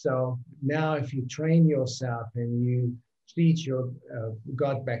 So now if you train yourself and you teach your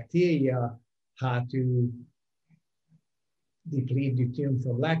gut bacteria how to deplete deuterium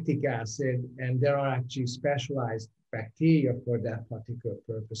from lactic acid, and there are actually specialized bacteria for that particular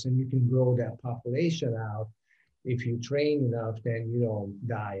purpose, and you can grow that population out. If you train enough, then you don't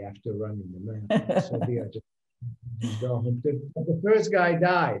die after running the marathon. So they are just go home. The first guy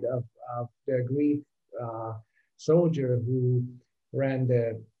died of the Greek soldier who ran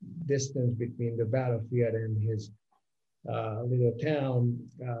the distance between the battlefield and his little town.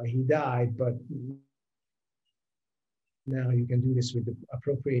 He died, but now you can do this with the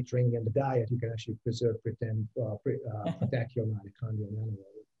appropriate training and the diet. You can actually protect your mitochondrial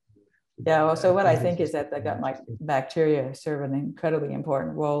nanomolar. Yeah, well, so what I think is that the gut bacteria serve an incredibly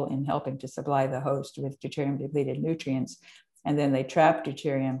important role in helping to supply the host with deuterium-depleted nutrients, and then they trap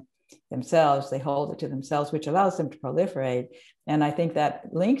deuterium themselves, they hold it to themselves, which allows them to proliferate. And I think that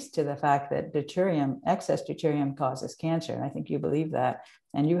links to the fact that excess deuterium causes cancer. And I think you believe that.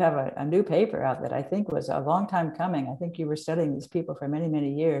 And you have a new paper out that I think was a long time coming. I think you were studying these people for many,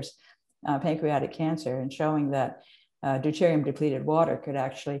 many years, pancreatic cancer, and showing that deuterium depleted water could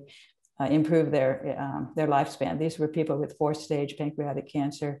actually improve their lifespan. These were people with 4th-stage pancreatic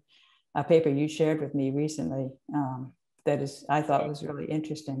cancer. A paper you shared with me recently I thought was really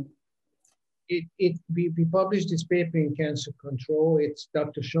interesting. We published this paper in Cancer Control. It's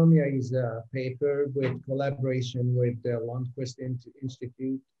Dr. Shomia's paper with collaboration with the Lundquist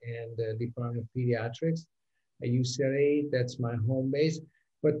Institute and the Department of Pediatrics at UCLA. That's my home base.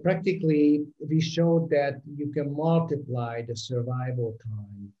 But practically, we showed that you can multiply the survival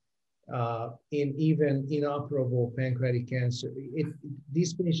time in even inoperable pancreatic cancer.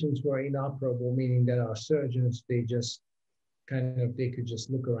 These patients were inoperable, meaning that our surgeons, they could just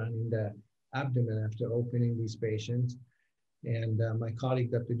look around in the abdomen after opening these patients. And my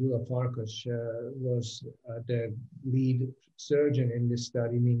colleague, Dr. Gyula Farkas, was the lead surgeon in this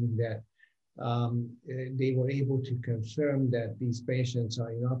study, meaning that they were able to confirm that these patients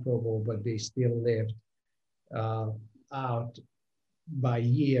are inoperable, but they still lived out by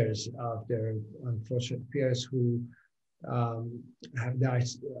years of their unfortunate peers who have died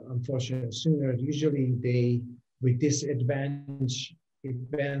unfortunately sooner. Usually they, with this advanced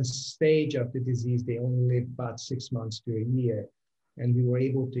stage of the disease, they only live about 6 months to a year. And we were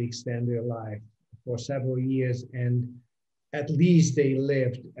able to extend their life for several years. And at least they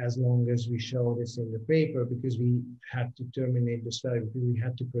lived as long as we show this in the paper, because we had to terminate the study. We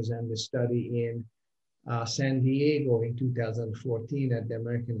had to present the study in San Diego in 2014 at the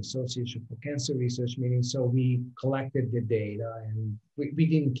American Association for Cancer Research meeting. So we collected the data, and we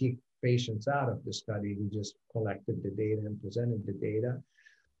didn't kick patients out of the study. We just collected the data and presented the data.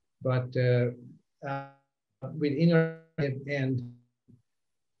 But with interactive and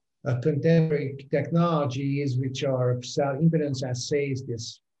contemporary technologies, which are cell impedance assays,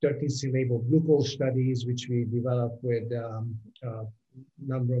 this 13C labeled glucose studies, which we developed with a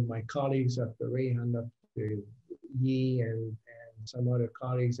number of my colleagues, Dr. Rehan, Dr. Yi, and some other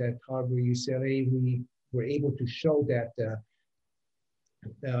colleagues at Harvard, UCLA, we were able to show that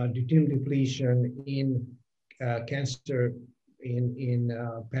deuterium depletion in cancer, in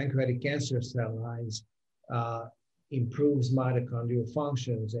pancreatic cancer cell lines improves mitochondrial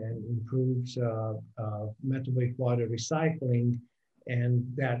functions and improves metabolic water recycling, and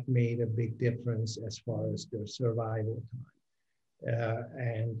that made a big difference as far as their survival time.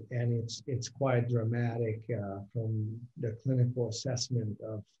 And it's quite dramatic from the clinical assessment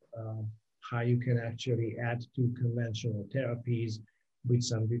of how you can actually add to conventional therapies with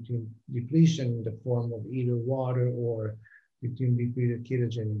some deuterium depletion in the form of either water or deuterium depleted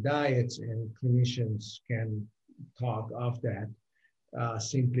ketogenic diets, and clinicians can talk of that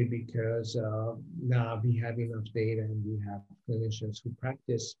simply because now we have enough data and we have clinicians who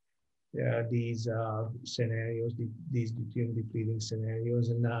practice these scenarios, these deuterium depleting scenarios,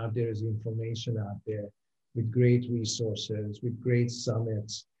 and now there's information out there with great resources, with great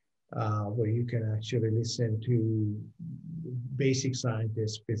summits, where you can actually listen to basic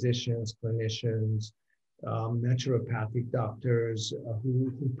scientists, physicians, clinicians, naturopathic doctors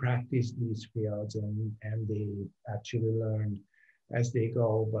who practice these fields, and they actually learn as they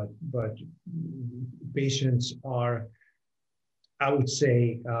go. But patients are, I would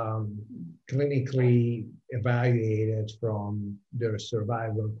say, clinically evaluated from their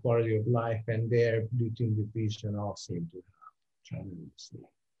survival and quality of life, and their deuterium depletion all seem to have tremendously.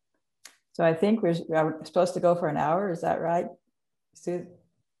 So I think we're supposed to go for an hour. Is that right, Sue?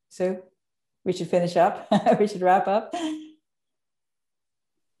 We should finish up. We should wrap up.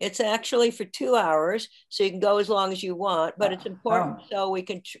 It's actually for 2 hours, so you can go as long as you want, but it's important so we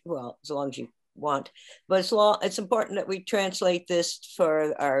can, well, as long as you want, but it's important that we translate this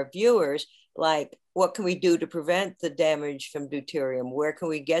for our viewers, like what can we do to prevent the damage from deuterium? Where can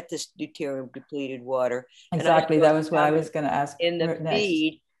we get this deuterium depleted water? Exactly, that was what I was going to ask. In the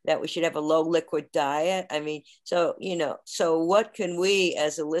feed, that we should have a low liquid diet. I mean, so, you know, so what can we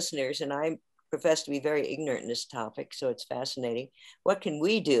as the listeners, and I profess to be very ignorant in this topic, so it's fascinating. What can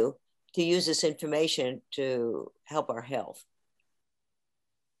we do to use this information to help our health?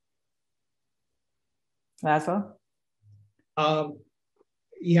 Laszlo?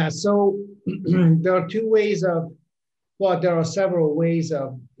 Yeah, so there are two ways of, well, there are several ways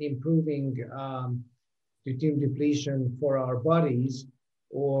of improving deuterium depletion for our bodies,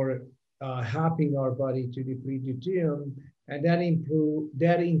 or helping our body to deplete deuterium, and that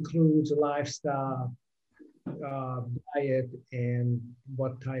includes lifestyle, diet, and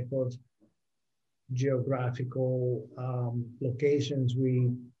what type of geographical locations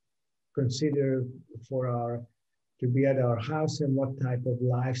we consider to be at our house, and what type of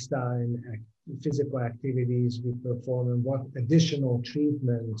lifestyle and physical activities we perform, and what additional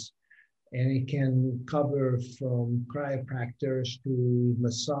treatments. And it can cover from chiropractors to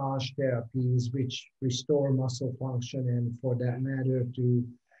massage therapies, which restore muscle function, and for that matter, to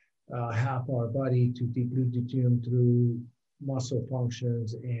help our body to deplete deuterium through muscle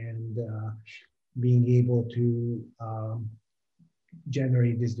functions, and being able to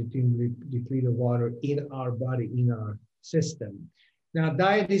generate this deuterium depleted water in our body, in our system. Now,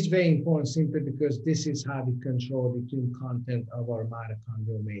 diet is very important simply because this is how we control the deuterium content of our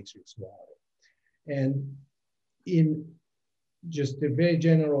mitochondrial matrix water. And in just a very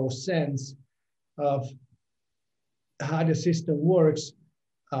general sense of how the system works,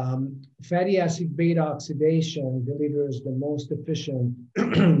 fatty acid beta oxidation delivers the most efficient,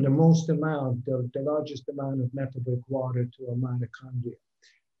 the largest amount of metabolic water to a mitochondria.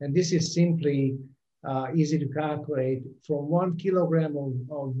 And this is simply easy to calculate. From 1 kilogram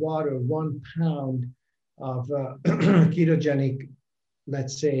of water, 1 pound of ketogenic,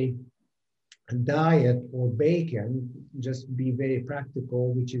 let's say, diet or bacon, just be very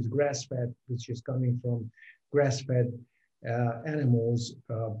practical, which is grass-fed, which is coming from grass-fed animals.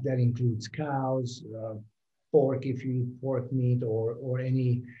 That includes cows, pork if you eat pork meat, or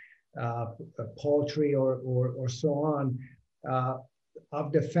any poultry or so on.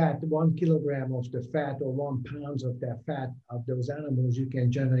 Of the fat, 1 kilogram of the fat or 1 pound of that fat of those animals, you can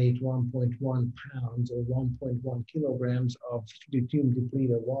generate 1.1 pounds or 1.1 kilograms of deuterium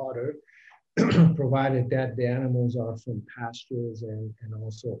depleted water, provided that the animals are from pastures and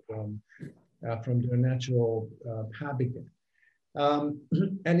also from their natural habitat.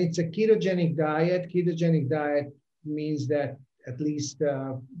 And it's a ketogenic diet. Ketogenic diet means that at least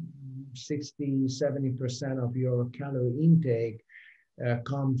 60, 70% of your calorie intake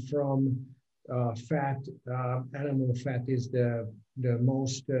come from fat. Animal fat is the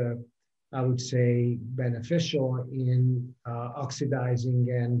most, I would say, beneficial in oxidizing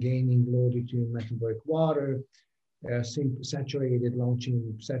and gaining low deuterium metabolic water, saturated,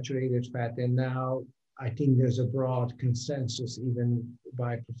 long-chain saturated fat. And now I think there's a broad consensus, even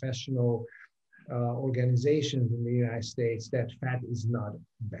by professional organizations in the United States, that fat is not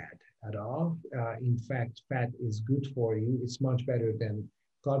bad at all. In fact, fat is good for you. It's much better than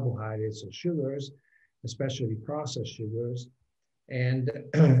carbohydrates or sugars, especially processed sugars. And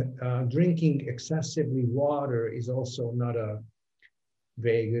drinking excessively water is also not a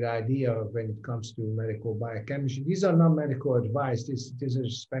very good idea when it comes to medical biochemistry. These are not medical advice. This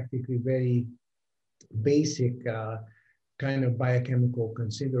is practically very basic kind of biochemical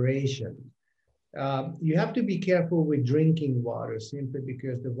consideration. You have to be careful with drinking water, simply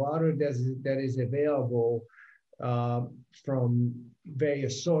because the water that is available from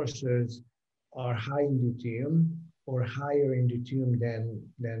various sources are high in deuterium, or higher in deuterium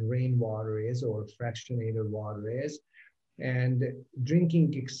than rainwater is, or fractionated water is. And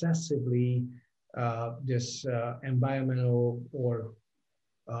drinking excessively this environmental or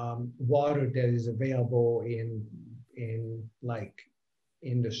water that is available in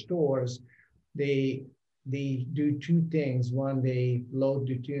the stores, they do two things. One, they load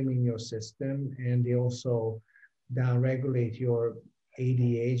deuterium in your system, and they also downregulate your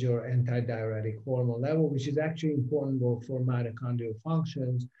ADH, or antidiuretic hormone level, which is actually important for mitochondrial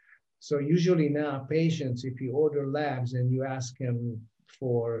functions. So usually now patients, if you order labs and you ask them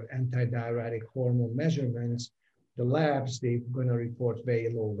for antidiuretic hormone measurements, the labs, they're going to report very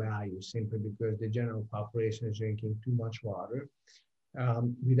low values, simply because the general population is drinking too much water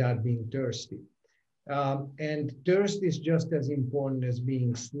without being thirsty. And thirst is just as important as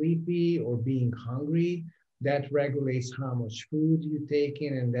being sleepy or being hungry. That regulates how much food you take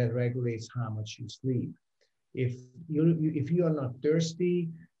in, and that regulates how much you sleep. If you are not thirsty,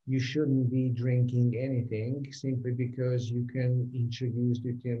 you shouldn't be drinking anything, simply because you can introduce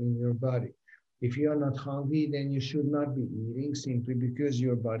deuterium in your body. If you are not hungry, then you should not be eating, simply because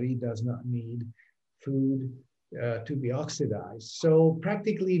your body does not need food to be oxidized. So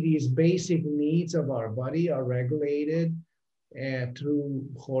practically these basic needs of our body are regulated through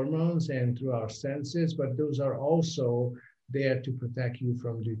hormones and through our senses, but those are also there to protect you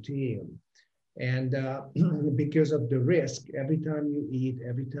from deuterium. And because of the risk, every time you eat,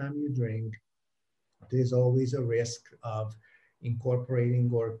 every time you drink, there's always a risk of incorporating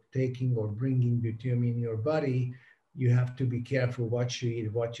or taking or bringing deuterium in your body. You have to be careful what you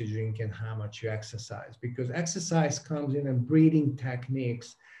eat, what you drink, and how much you exercise, because exercise comes in and breathing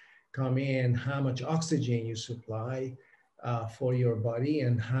techniques come in, how much oxygen you supply for your body,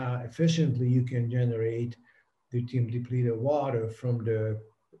 and how efficiently you can generate deuterium depleted water from the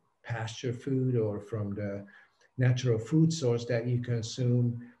pasture food or from the natural food source that you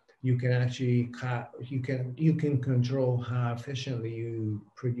consume. You can actually, you can control how efficiently you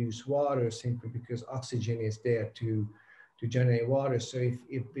produce water, simply because oxygen is there to generate water. So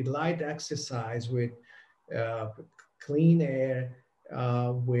if we light exercise with clean air,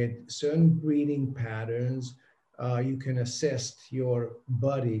 with certain breathing patterns, you can assist your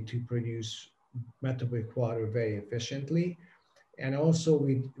body to produce metabolic water very efficiently. And also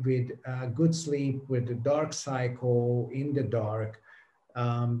with good sleep, with the dark cycle in the dark,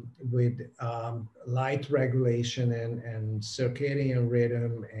 with light regulation and circadian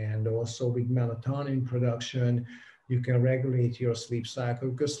rhythm, and also with melatonin production, you can regulate your sleep cycle,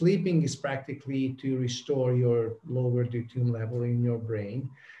 because sleeping is practically to restore your lower deuterium level in your brain,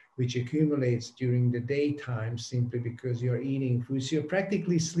 which accumulates during the daytime simply because you're eating food. So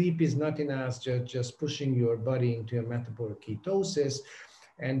practically sleep is nothing else just pushing your body into a metabolic ketosis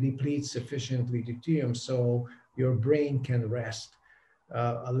and deplete sufficiently deuterium so your brain can rest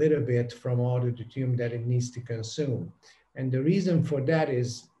a little bit from all the deuterium that it needs to consume. And the reason for that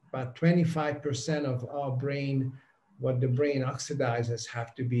is about 25% of our brain, what the brain oxidizes,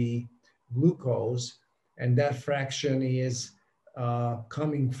 have to be glucose. And that fraction is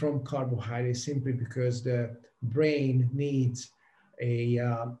coming from carbohydrates simply because the brain needs a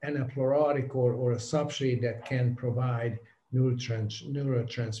anaplerotic or a substrate that can provide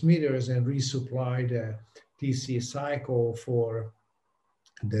neurotransmitters and resupply the TC cycle for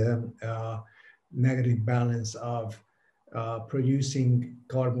the negative balance of producing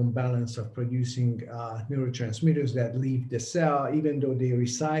carbon balance of producing neurotransmitters that leave the cell. Even though they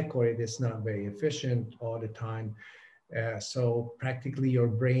recycle it, it's not very efficient all the time. So practically your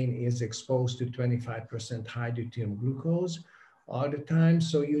brain is exposed to 25% high deuterium glucose all the time.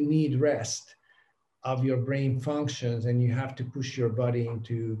 So you need rest of your brain functions, and you have to push your body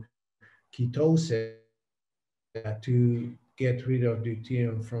into ketosis to get rid of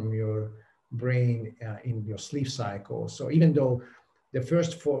deuterium from your brain in your sleep cycle. So even though the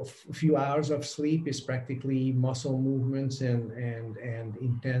first few hours of sleep is practically muscle movements and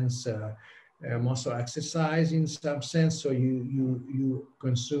intense muscle exercise in some sense, so you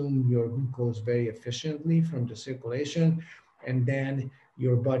consume your glucose very efficiently from the circulation, and then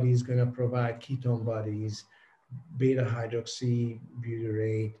your body is going to provide ketone bodies, beta hydroxy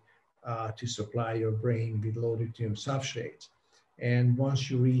butyrate, to supply your brain with low deuterium substrates. And once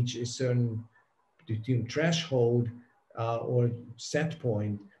you reach a certain deuterium threshold or set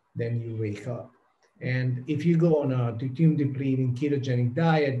point, then you wake up. And if you go on a deuterium depleting ketogenic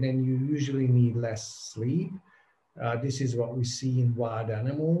diet, then you usually need less sleep. This is what we see in wild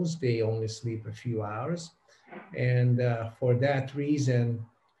animals. They only sleep a few hours. And for that reason,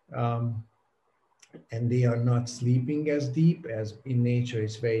 and they are not sleeping as deep as in nature,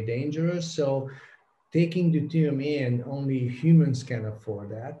 it's very dangerous. So taking deuterium in, only humans can afford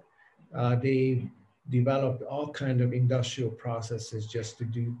that. They developed all kinds of industrial processes just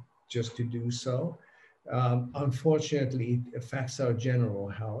to do so. Unfortunately, it affects our general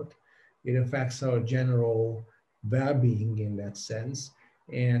health. It affects our general well-being in that sense.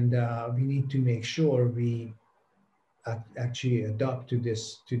 And we need to make sure we actually adapt to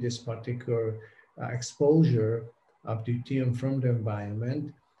this particular exposure of deuterium from the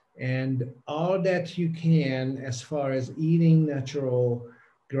environment. And all that you can, as far as eating natural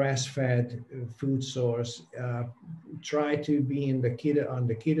grass-fed food source, try to be on the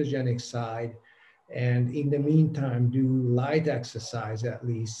ketogenic side. And in the meantime, do light exercise at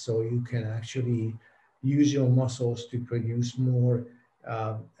least, so you can actually use your muscles to produce more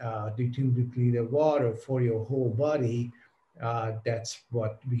deuterium depleted water for your whole body. That's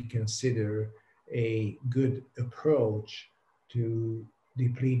what we consider a good approach to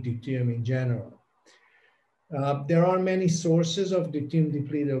deplete deuterium in general. There are many sources of deuterium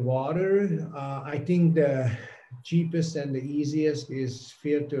depleted water. I think the cheapest and the easiest is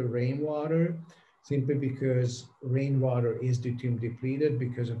filtered rainwater, simply because rainwater is deuterium depleted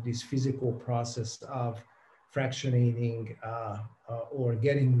because of this physical process of fractionating or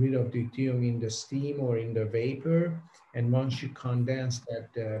getting rid of deuterium in the steam or in the vapor. And once you condense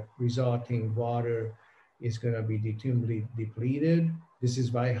that, the resulting water is going to be deuterium depleted. This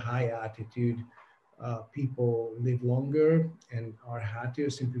is why high altitude people live longer and are healthier,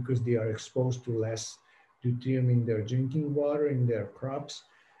 simply because they are exposed to less deuterium in their drinking water, in their crops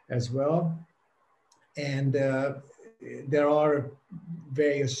as well. And there are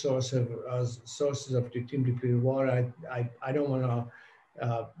various sources of deuterium depleted water. I don't want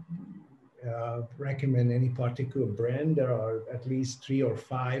to recommend any particular brand. There are at least 3 or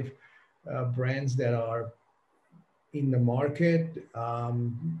 5 brands that are in the market.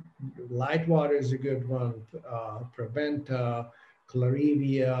 Light water is a good one, Preventa,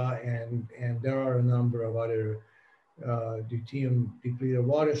 Clarivia, and there are a number of other deuterium depleted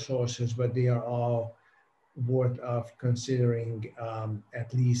water sources, but they are all worth of considering,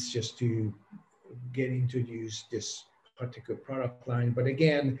 at least just to get introduced this particular product line. But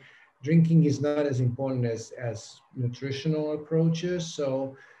again, drinking is not as important as nutritional approaches.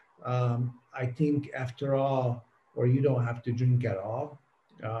 So I think after all, or you don't have to drink at all.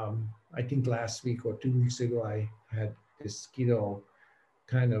 I think last week or 2 weeks ago, I had this keto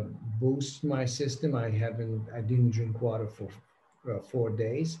kind of boost my system. I didn't drink water for 4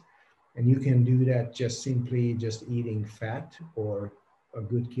 days. And you can do that just simply eating fat or a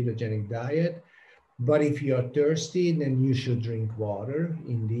good ketogenic diet. But if you're thirsty, then you should drink water.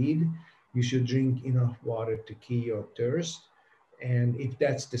 Indeed, you should drink enough water to kill your thirst. And if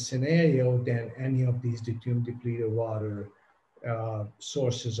that's the scenario, then any of these deuterium depleted water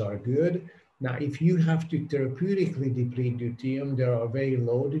sources are good. Now, if you have to therapeutically deplete deuterium, there are very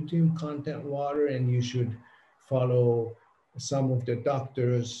low deuterium content water, and you should follow some of the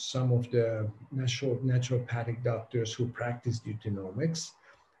doctors, some of the naturopathic doctors who practice deuteronomics.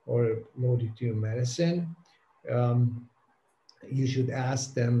 or low deuterium medicine, you should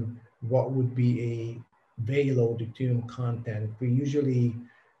ask them what would be a very low deuterium content. We usually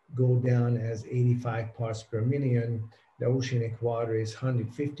go down as 85 parts per million. The oceanic water is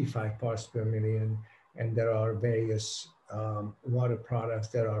 155 parts per million, and there are various water products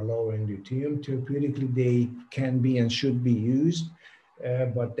that are lower in deuterium. Therapeutically, they can be and should be used,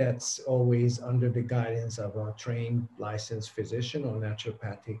 but that's always under the guidance of a trained licensed physician or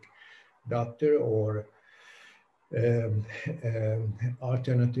naturopathic doctor, or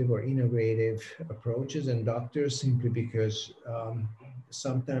alternative or innovative approaches and doctors, simply because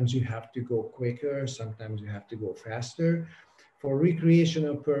sometimes you have to go quicker, sometimes you have to go faster. For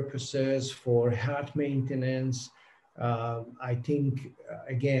recreational purposes, for heart maintenance, I think,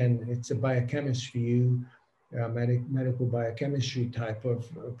 again, it's a biochemistry, medical biochemistry type of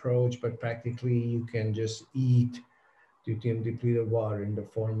approach, but practically you can just eat deuterium depleted water in the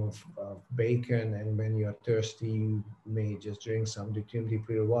form of bacon, and when you're thirsty, you may just drink some deuterium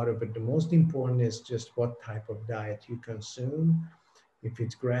depleted water. But the most important is just what type of diet you consume. If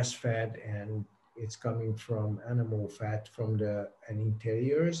it's grass-fed and it's coming from animal fat from the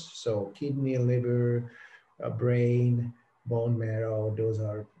interiors, so kidney, liver, brain, bone marrow, those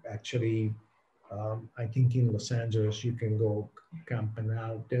are actually, I think in Los Angeles, you can go camping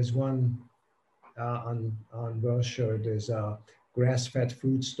out. There's one on brochure, there's a grass-fed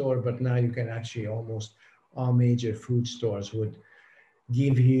food store, but now you can actually almost all major food stores would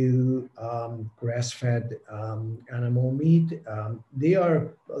give you grass-fed animal meat. They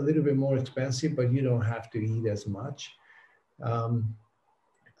are a little bit more expensive, but you don't have to eat as much.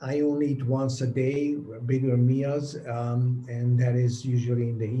 I only eat once a day, bigger meals, and that is usually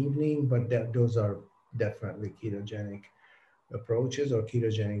in the evening, but those are definitely ketogenic approaches or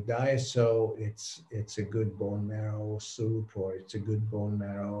ketogenic diet. So it's a good bone marrow soup, or it's a good bone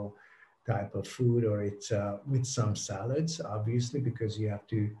marrow type of food, or it's with some salads, obviously, because you have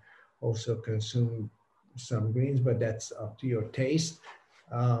to also consume some greens, but that's up to your taste.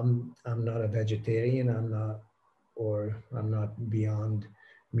 I'm not a vegetarian, I'm not beyond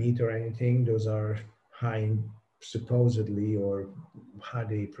meat or anything. Those are high in, supposedly, or how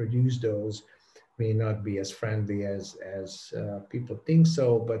they produce those may not be as friendly as people think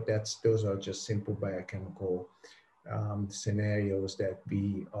so, but those are just simple biochemical scenarios that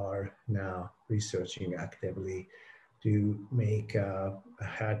we are now researching actively to make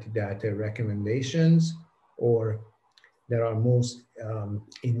healthy diet recommendations, or that are most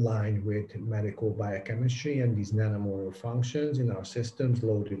in line with medical biochemistry and these nanomolar functions in our systems.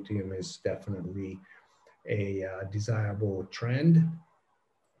 Low deuterium is definitely a desirable trend,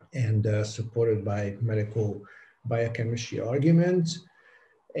 and supported by medical biochemistry arguments.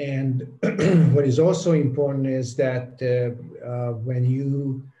 And what is also important is that when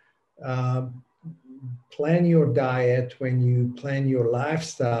you plan your diet, when you plan your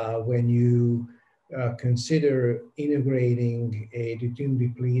lifestyle, when you consider integrating a deuterium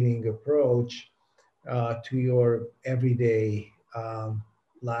depleting approach to your everyday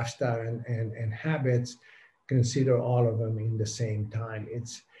lifestyle and habits, consider all of them in the same time.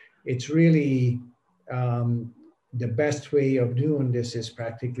 It's really the best way of doing this is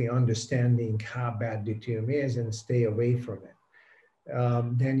practically understanding how bad deuterium is and stay away from it.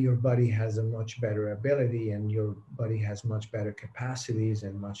 Then your body has a much better ability, and your body has much better capacities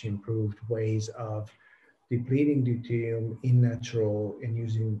and much improved ways of depleting deuterium in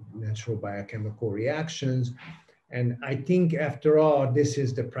using natural biochemical reactions. And I think, after all, this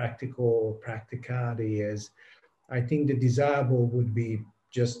is the practicality is, I think the desirable would be,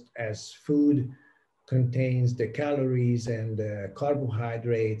 just as food contains the calories and the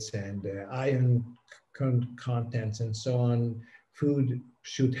carbohydrates and the iron contents and so on, food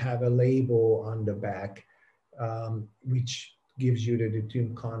should have a label on the back, which gives you the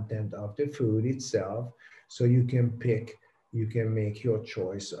deuterium content of the food itself. So you can make your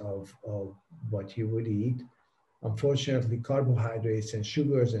choice of what you would eat. Unfortunately, carbohydrates and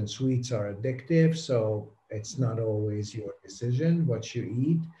sugars and sweets are addictive, so it's not always your decision what you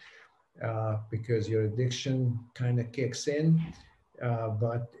eat, because your addiction kind of kicks in.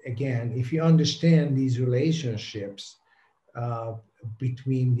 But again, if you understand these relationships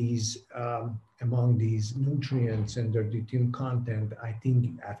between these, among these nutrients and their deuterium content, I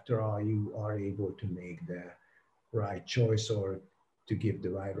think, after all, you are able to make the right choice, or to give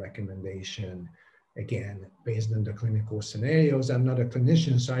the right recommendation. Again, based on the clinical scenarios. I'm not a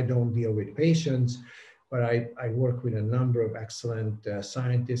clinician, so I don't deal with patients, but I work with a number of excellent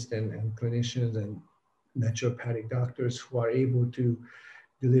scientists and clinicians and naturopathic doctors who are able to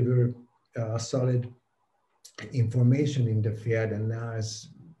deliver solid information in the field. And now, as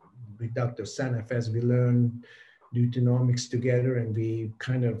with Dr. Sanaf as we learn Deuteronomics together, and we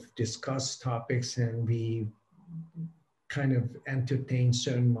kind of discuss topics, and we kind of entertain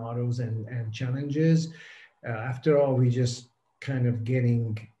certain models and challenges. After all, we just kind of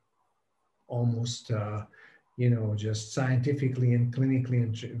getting almost, just scientifically and clinically,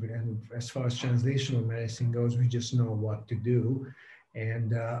 and as far as translational medicine goes, we just know what to do.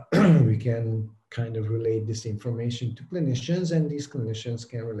 And we can kind of relate this information to clinicians, and these clinicians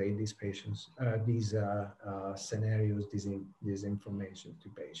can relate these patients, these scenarios, this information to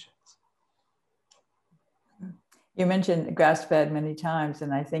patients. You mentioned grass-fed many times,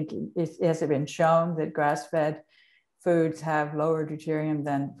 and I think has it been shown that grass-fed foods have lower deuterium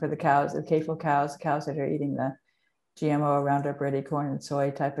than for the cows, the CAFL cows that are eating the GMO Roundup Ready corn and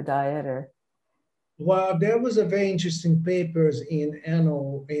soy type of diet, or? Well, there was a very interesting papers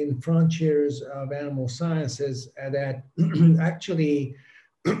in Frontiers of Animal Sciences that actually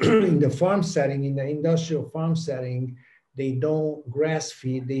in the farm setting, in the industrial farm setting, they don't grass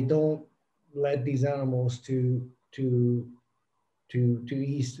feed, they don't let these animals to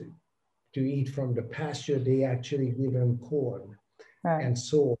eat from the pasture. They actually give them corn and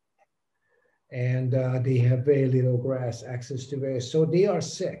soy, and they have very little grass access to it. So they are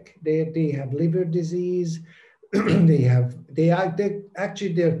sick. They have liver disease.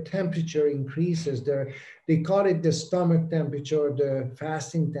 Actually their temperature increases. They call it the stomach temperature, the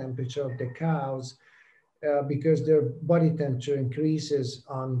fasting temperature of the cows, because their body temperature increases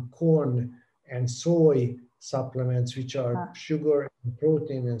on corn and soy supplements, which are sugar, and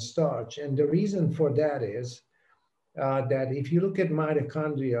protein, and starch. And the reason for that is that if you look at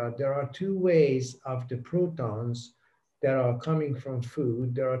mitochondria, there are two ways of the protons that are coming from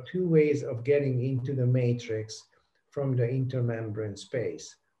food. There are two ways of getting into the matrix from the intermembrane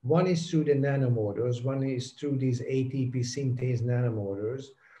space. One is through the nanomotors, one is through these ATP synthase nanomotors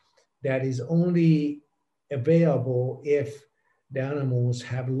that is only available if the animals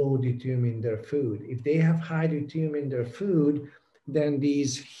have low deuterium in their food. If they have high deuterium in their food, then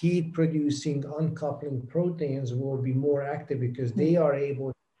these heat-producing uncoupling proteins will be more active because they are able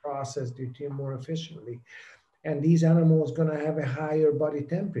to process deuterium more efficiently. And these animals are going to have a higher body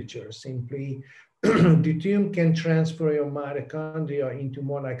temperature. Simply, deuterium can transfer your mitochondria into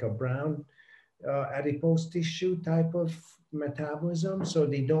more like a brown adipose tissue type of metabolism. So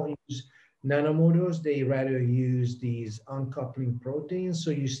they don't use nanomotors, they rather use these uncoupling proteins.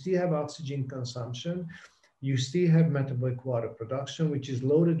 So you still have oxygen consumption, you still have metabolic water production, which is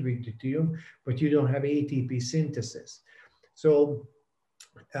loaded with deuterium, but you don't have ATP synthesis. So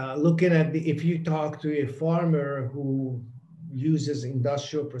looking at if you talk to a farmer who uses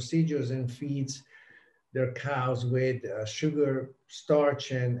industrial procedures and feeds their cows with sugar,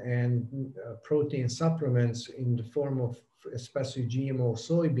 starch, and protein supplements in the form of especially GMO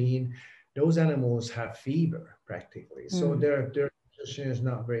soybean, those animals have fever practically. So their nutrition is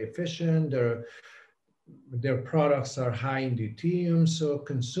not very efficient. Their products are high in deuterium. So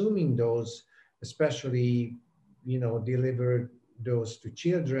consuming those, especially, deliver those to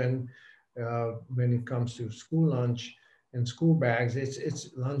children when it comes to school lunch and school bags,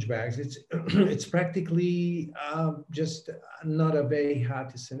 it's lunch bags. It's practically just not a very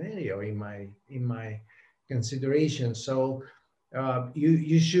healthy scenario in my consideration. So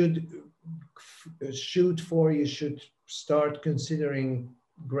you should start considering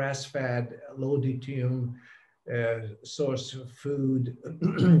grass-fed, low deuterium source of food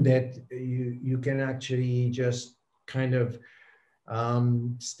that you can actually just kind of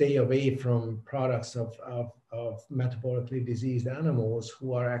stay away from products of metabolically diseased animals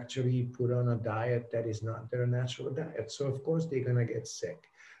who are actually put on a diet that is not their natural diet. So of course they're gonna get sick.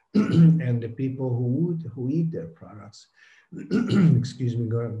 And the people who eat their products, excuse me,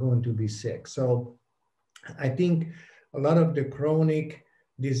 are going to be sick. So I think a lot of the chronic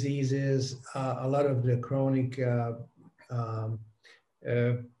diseases, a lot of the chronic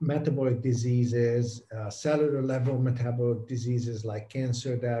metabolic diseases, cellular level metabolic diseases like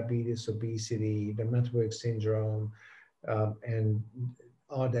cancer, diabetes, obesity, the metabolic syndrome, and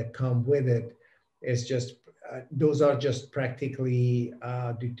all that come with it, is just, those are just practically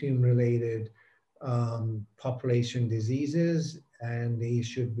deuterium related population diseases, and they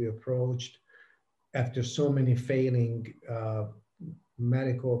should be approached after so many failing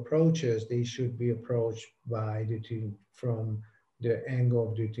medical approaches. They should be approached by deuterium from the angle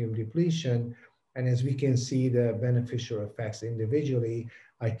of deuterium depletion. And as we can see the beneficial effects individually,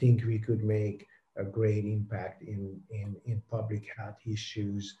 I think we could make a great impact in public health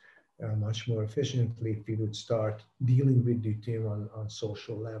issues much more efficiently if we would start dealing with deuterium on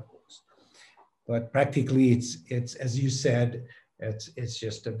social levels. But practically it's as you said, It's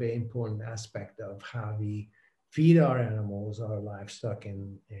just a very important aspect of how we feed our animals, our livestock,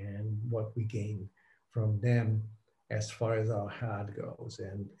 and what we gain from them as far as our health goes.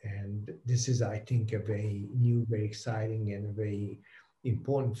 And this is, I think, a very new, very exciting, and a very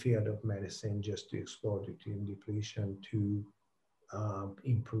important field of medicine, just to explore deuterium depletion to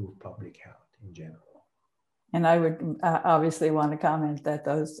improve public health in general. And I would obviously want to comment that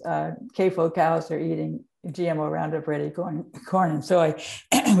those CAFO cows are eating GMO Roundup Ready corn and soy,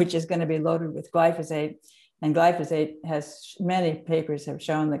 which is going to be loaded with glyphosate. And glyphosate has, many papers have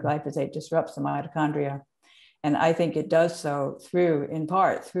shown that glyphosate disrupts the mitochondria. And I think it does so in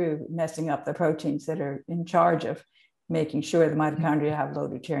part through messing up the proteins that are in charge of making sure the mitochondria have low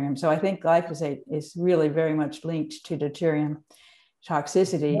deuterium. So I think glyphosate is really very much linked to deuterium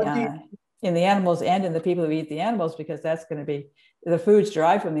toxicity in the animals and in the people who eat the animals, because that's going to be, the foods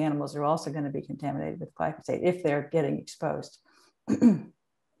derived from the animals are also going to be contaminated with glyphosate if they're getting exposed.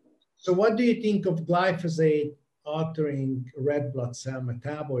 So what do you think of glyphosate altering red blood cell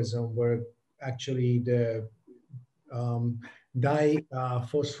metabolism, where actually the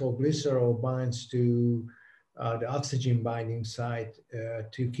diphosphoglycerol binds to the oxygen binding site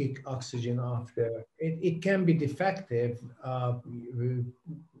to kick oxygen off it can be defective on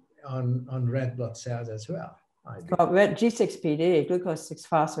red blood cells as well. Well, G6PD, glucose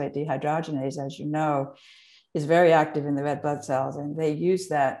 6-phosphate dehydrogenase, as you know, is very active in the red blood cells, and they use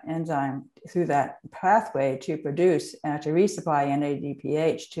that enzyme through that pathway to produce, to resupply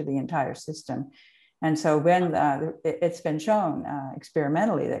NADPH to the entire system. And so when it's been shown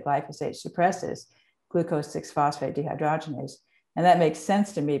experimentally that glyphosate suppresses glucose 6-phosphate dehydrogenase. And that makes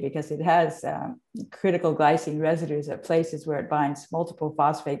sense to me because it has critical glycine residues at places where it binds multiple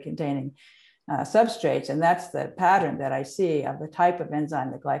phosphate containing substrates. And that's the pattern that I see of the type of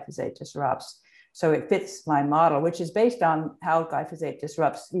enzyme that glyphosate disrupts. So it fits my model, which is based on how glyphosate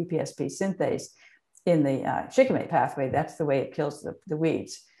disrupts EPSP synthase in the shikimate pathway. That's the way it kills the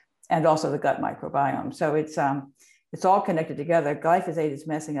weeds and also the gut microbiome. So it's all connected together. Glyphosate is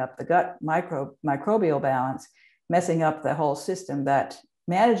messing up the gut microbial balance, messing up the whole system that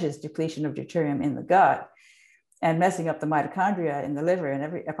manages depletion of deuterium in the gut, and messing up the mitochondria in the liver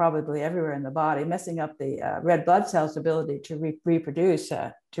and probably everywhere in the body, messing up the red blood cells' ability to reproduce,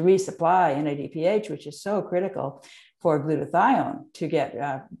 to resupply NADPH, which is so critical for glutathione to get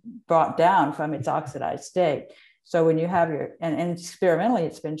brought down from its oxidized state. So when you have and experimentally,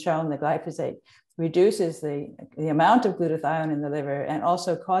 it's been shown that glyphosate reduces the amount of glutathione in the liver and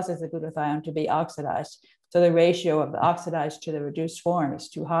also causes the glutathione to be oxidized. So the ratio of the oxidized to the reduced form is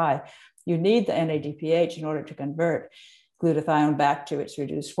too high. You need the NADPH in order to convert glutathione back to its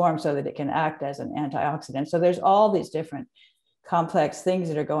reduced form so that it can act as an antioxidant. So there's all these different complex things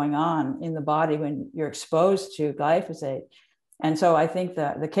that are going on in the body when you're exposed to glyphosate. And so I think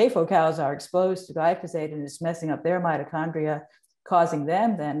that the CAFO cows are exposed to glyphosate and it's messing up their mitochondria, causing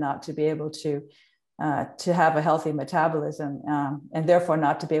them then not to be able to have a healthy metabolism and therefore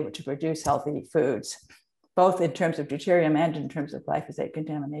not to be able to produce healthy foods, both in terms of deuterium and in terms of glyphosate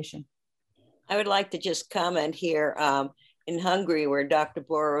contamination. I would like to just comment here. In Hungary, where Dr.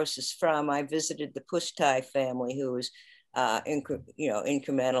 Boros is from, I visited the Pusztai family, who was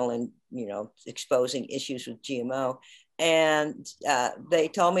incremental in exposing issues with GMO. And they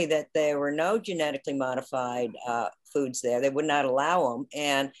told me that there were no genetically modified foods there. They would not allow them.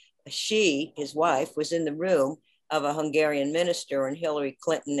 And she, his wife, was in the room of a Hungarian minister, and Hillary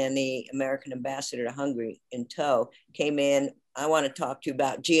Clinton and the American ambassador to Hungary in tow came in. I want to talk to you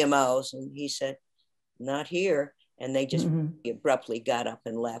about GMOs. And he said, not here. And they just abruptly got up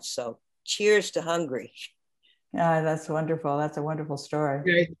and left. So cheers to Hungary. Yeah, that's wonderful. That's a wonderful story.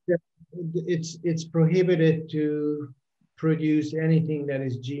 Yeah, it's prohibited to produce anything that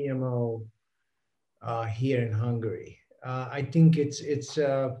is GMO here in Hungary. I think it's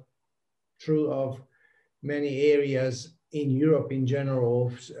true of many areas in Europe in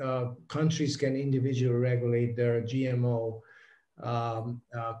general. Countries can individually regulate their GMO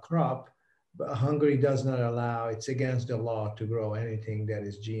crop, but Hungary does not allow. It's against the law to grow anything that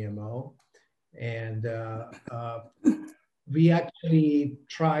is GMO. And we actually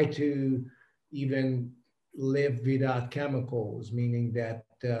try to even live without chemicals, meaning that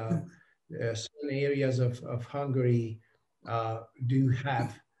certain areas of Hungary do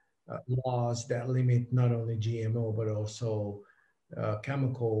have laws that limit not only GMO, but also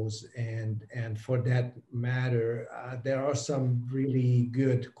chemicals. And for that matter, there are some really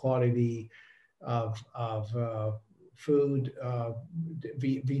good quality of food.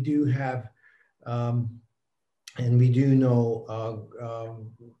 We do have, and we do know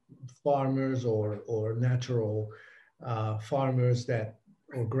farmers or natural farmers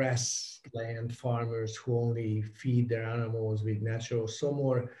or grassland farmers who only feed their animals with natural.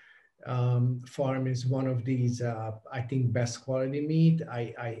 Somor farm is one of these, I think, best quality meat.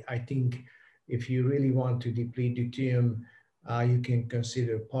 I think if you really want to deplete deuterium, you can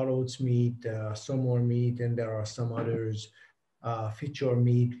consider Boros meat, Somor meat, and there are some others, Fichor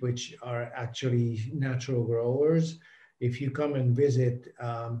meat, which are actually natural growers. If you come and visit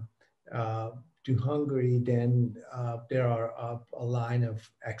to Hungary, then there are a line of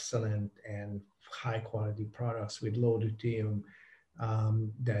excellent and high quality products with low deuterium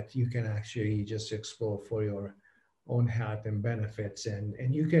that you can actually just explore for your own health and benefits.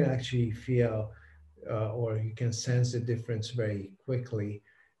 And you can actually feel or you can sense the difference very quickly,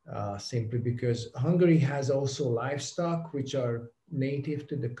 simply because Hungary has also livestock which are native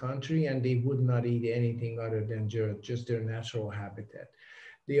to the country, and they would not eat anything other than just their natural habitat.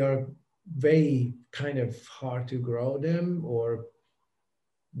 They are very kind of hard to grow them, or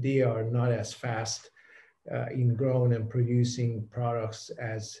they are not as fast in growing and producing products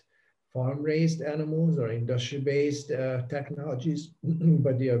as farm-raised animals or industry-based technologies,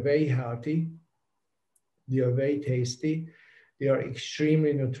 but they are very healthy. They are very tasty. They are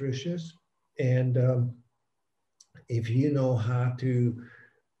extremely nutritious. And if you know how to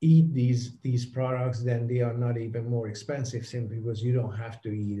eat these products, then they are not even more expensive, simply because you don't have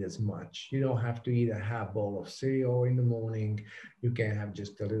to eat as much. You don't have to eat a half bowl of cereal in the morning. You can have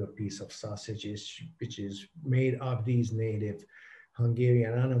just a little piece of sausage, which is made of these native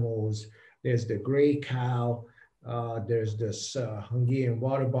Hungarian animals. There's the gray cow. There's this Hungarian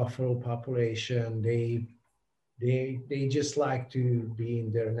water buffalo population. They just like to be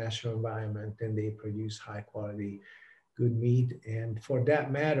in their natural environment, and they produce high quality, good meat. And for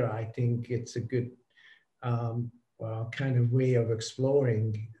that matter, I think it's a good kind of way of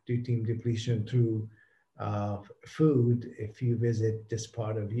exploring deuterium depletion through food. If you visit this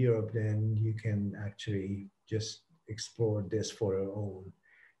part of Europe, then you can actually just explore this for your own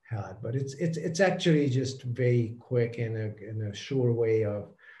health. But it's actually just very quick and a sure way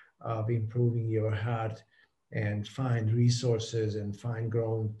of improving your health, and find resources and find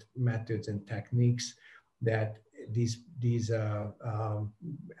grown methods and techniques that these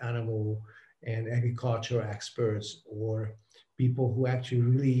animal and agricultural experts or people who actually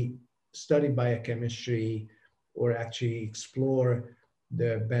really study biochemistry or actually explore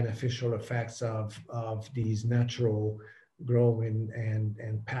the beneficial effects of these natural growing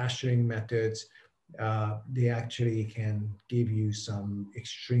and pasturing methods, they actually can give you some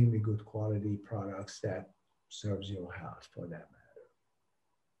extremely good quality products that serves your health, for that matter.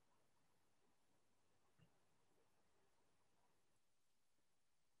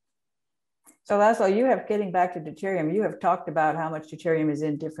 So Laszlo, you have, getting back to deuterium, you have talked about how much deuterium is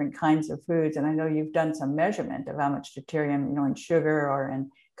in different kinds of foods. And I know you've done some measurement of how much deuterium, in sugar or in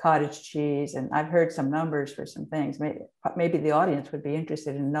cottage cheese. And I've heard some numbers for some things. Maybe the audience would be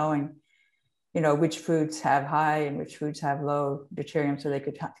interested in knowing, which foods have high and which foods have low deuterium, so they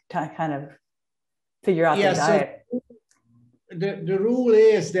could kind of figure out their diet. So the rule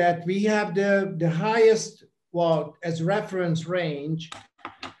is that we have the highest, well, as reference range,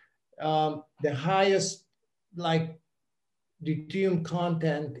 the highest deuterium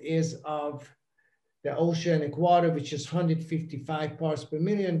content is of the oceanic water, which is 155 parts per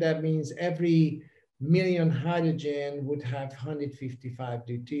million. That means every million hydrogen would have 155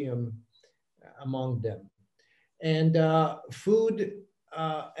 deuterium among them. And food,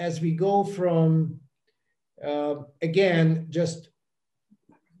 as we go from, again, just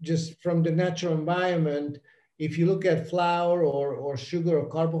from the natural environment, if you look at flour or sugar or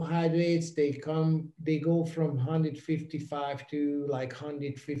carbohydrates, they go from 155 to like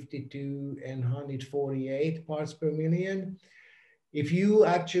 152 and 148 parts per million. If you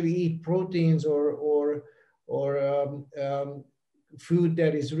actually eat proteins or food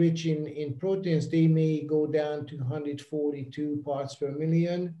that is rich in proteins, they may go down to 142 parts per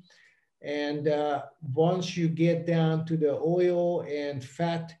million. And once you get down to the oil and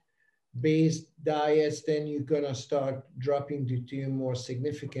fat-based diets, then you're gonna start dropping deuterium more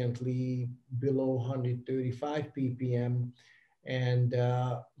significantly below 135 ppm. And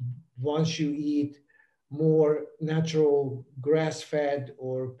once you eat more natural grass-fed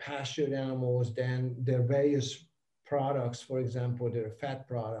or pastured animals, then there are various products, for example, there are fat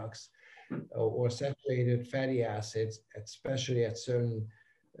products or saturated fatty acids, especially at certain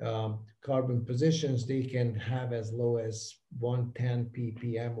carbon positions, they can have as low as 110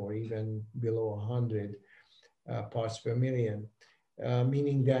 ppm or even below 100 parts per million,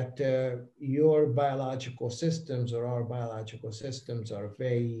 meaning that your biological systems or our biological systems are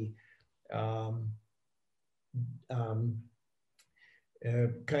very um,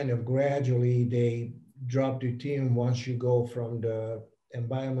 kind of gradually they drop deuterium once you go from the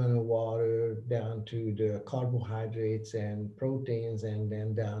environmental water down to the carbohydrates and proteins, and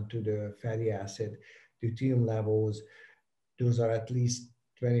then down to the fatty acid deuterium levels. Those are at least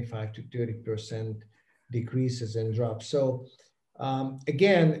 25 to 30% decreases and drops. So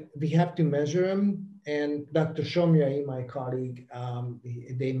again, we have to measure them. And Dr. Shomyai, my colleague,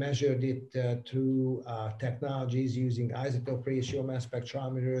 they measured it through technologies using isotope ratio mass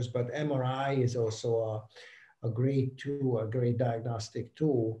spectrometers, but MRI is also a great tool, a great diagnostic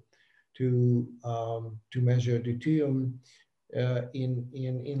tool to measure deuterium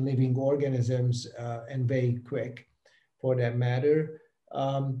in living organisms and very quick for that matter.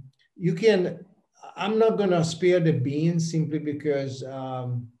 You can, I'm not gonna spare the beans simply because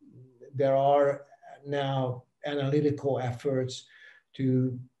there are now analytical efforts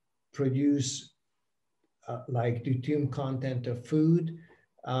to produce like deuterium content of food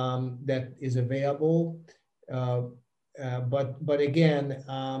that is available. But again,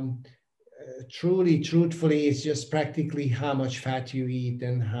 truthfully, it's just practically how much fat you eat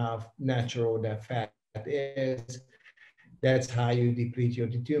and how natural that fat is. That's how you deplete your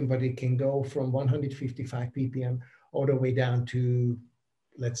deuterium, but it can go from 155 ppm all the way down to,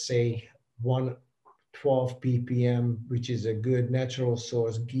 let's say, 112 ppm, which is a good natural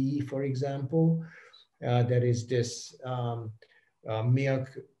source ghee, for example. That is this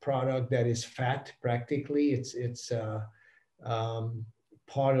milk product that is fat practically. It's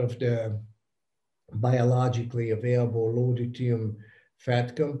part of the biologically available low deuterium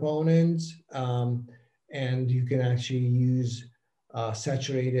fat components. And you can actually use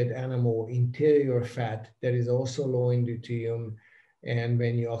saturated animal interior fat that is also low in deuterium. And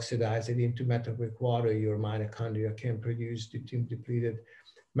when you oxidize it into metabolic water, your mitochondria can produce deuterium depleted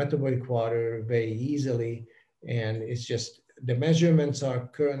metabolic water very easily. And it's just, the measurements are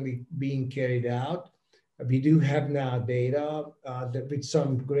currently being carried out. We do have now data with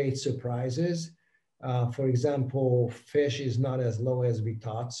some great surprises. For example, fish is not as low as we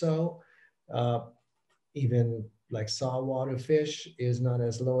thought so. Even like saltwater fish is not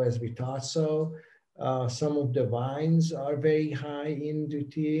as low as we thought so. Some of the wines are very high in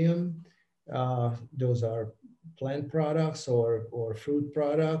deuterium. Those are plant products or fruit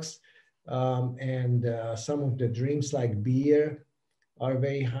products. And some of the drinks like beer are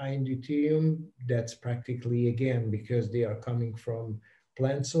very high in deuterium. That's practically, again, because they are coming from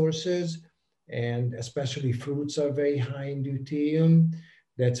plant sources, and especially fruits are very high in deuterium.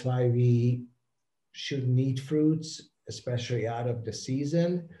 That's why we shouldn't eat fruits, especially out of the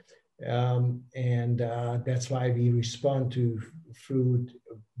season. And that's why we respond to fruit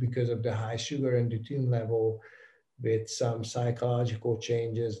because of the high sugar and deuterium level with some psychological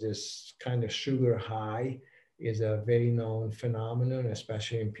changes. This kind of sugar high is a very known phenomenon,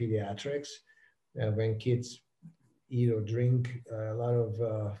 especially in pediatrics. When kids eat or drink a lot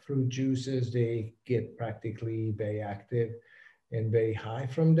of fruit juices, they get practically very active and very high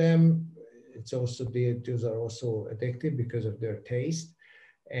from them. It's also, those are also addictive because of their taste.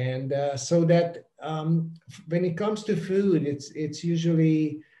 And so that when it comes to food, it's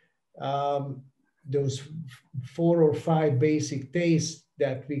usually those 4 or 5 basic tastes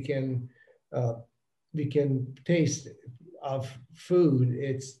that we can taste of food.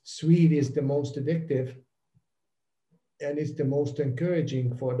 It's sweet is the most addictive, and it's the most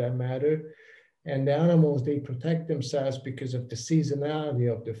encouraging for that matter. And the animals, they protect themselves because of the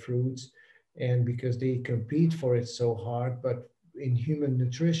seasonality of the fruits and because they compete for it so hard. But in human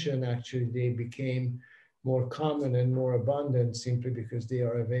nutrition, actually, they became more common and more abundant simply because they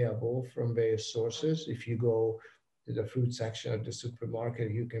are available from various sources. If you go to the fruit section of the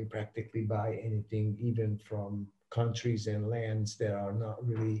supermarket, you can practically buy anything, even from countries and lands that are not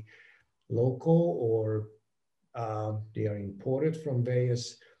really local, or they are imported from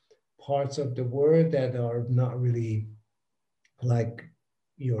various parts of the world that are not really like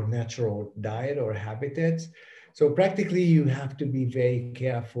your natural diet or habitats. So practically you have to be very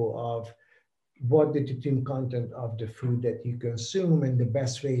careful of what the deuterium content of the food that you consume, and the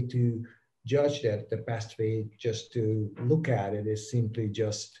best way to judge that, the best way just to look at it is simply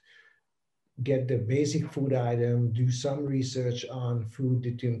just get the basic food item, do some research on food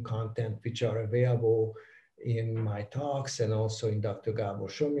deuterium content, which are available in my talks and also in Dr. Gabor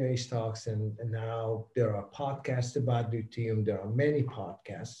Shomyai's talks. And now there are podcasts about deuterium. There are many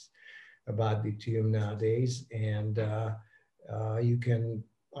podcasts about deuterium nowadays. And you can,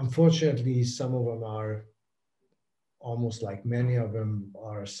 unfortunately, some of them are almost like many of them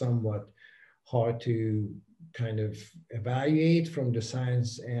are somewhat hard to kind of evaluate from the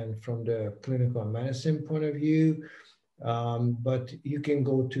science and from the clinical medicine point of view. But you can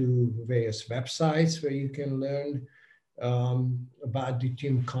go to various websites where you can learn about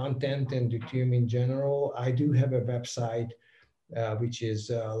deuterium content and deuterium in general. I do have a website, which is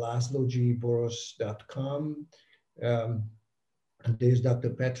laszloboros.com. There's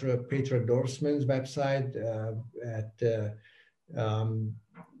Dr. Petra Dorfman's website at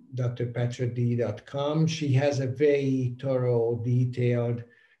drpetrad.com. She has a very thorough, detailed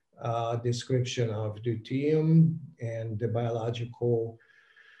description of deuterium and the biological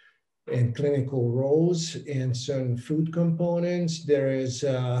and clinical roles in certain food components. There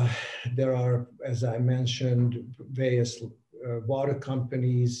are, as I mentioned, various water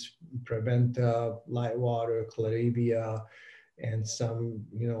companies, Preventa, Lightwater, Clarivia, and some,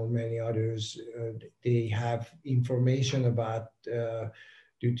 many others. They have information about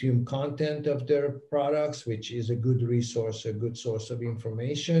deuterium content of their products, which is a good resource, a good source of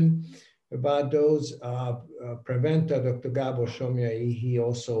information about those. Preventa, Dr. Gabor Somjai, he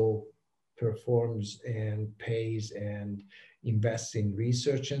also performs and pays and invests in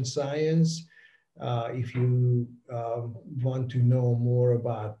research and science. If you want to know more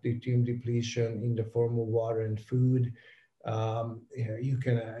about deuterium depletion in the form of water and food, you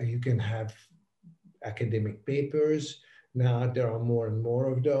can have academic papers. Now there are more and more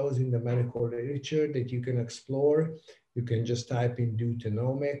of those in the medical literature that you can explore. You can just type in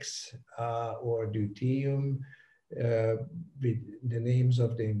deuteronomics or deuterium with the names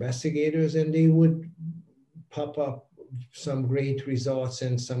of the investigators, and they would pop up some great results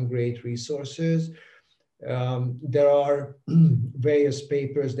and some great resources. There are various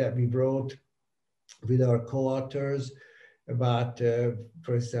papers that we wrote with our co-authors about,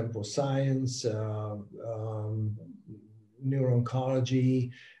 for example, science, neuro-oncology.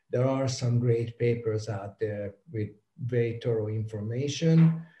 There are some great papers out there with very thorough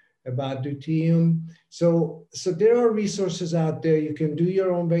information about deuterium. So there are resources out there. You can do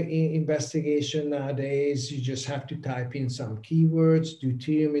your own investigation nowadays. You just have to type in some keywords.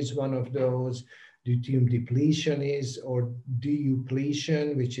 Deuterium is one of those. Deuterium depletion is, or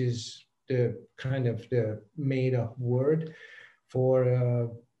deupletion, which is the kind of the made up word for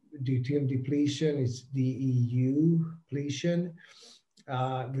deuterium depletion. It's DEU-pletion,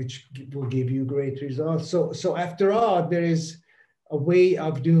 which will give you great results. So after all, there is a way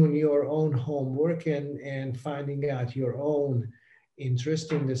of doing your own homework and finding out your own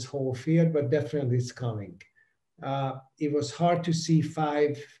interest in this whole field, but definitely it's coming. It was hard to see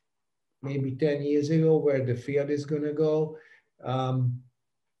 5, maybe 10 years ago where the field is going to go.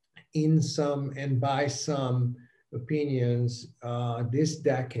 In some and by some opinions, this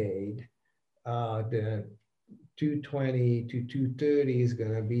decade, the 220 to 230 is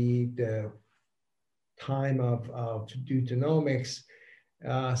going to be the time of deuteronomics,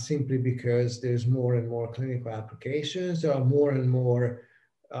 simply because there's more and more clinical applications. There are more and more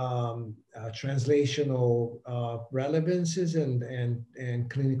translational relevances and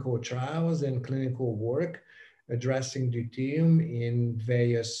clinical trials and clinical work addressing deuterium in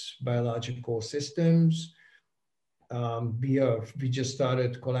various biological systems. We just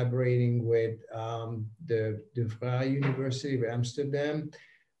started collaborating with the University of Amsterdam,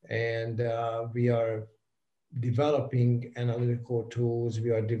 and we are developing analytical tools.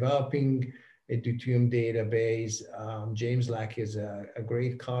 We are developing a deuterium database. James Lack is a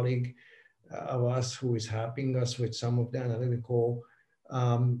great colleague of us who is helping us with some of the analytical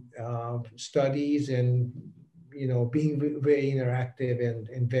studies, and being very interactive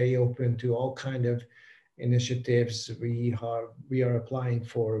and very open to all kind of initiatives. We are applying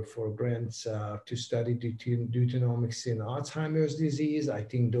for grants to study deuteronomics in Alzheimer's disease. I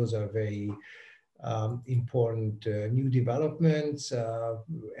think those are very important new developments,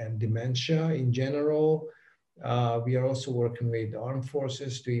 and dementia in general. We are also working with armed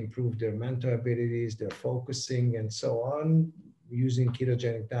forces to improve their mental abilities, their focusing, and so on, using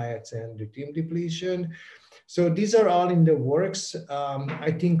ketogenic diets and deuterium depletion. So these are all in the works.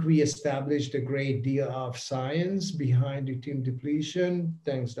 I think we established a great deal of science behind deuterium depletion,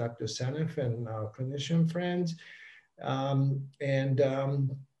 thanks Dr. Seneff and our clinician friends.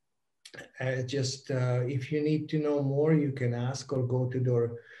 If you need to know more, you can ask or go to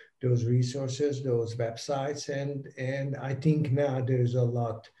those resources, those websites. And I think now there's a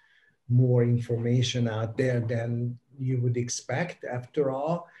lot more information out there than you would expect after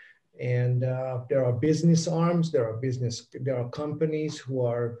all. And there are business arms, there are companies who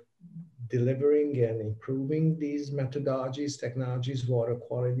are delivering and improving these methodologies, technologies, water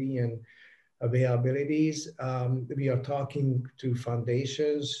quality, and availabilities. We are talking to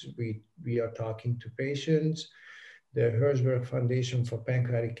foundations, we are talking to patients. The Herzberg Foundation for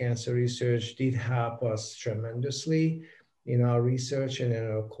Pancreatic Cancer Research did help us tremendously in our research and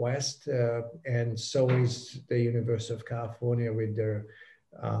in our quest, and so is the University of California with their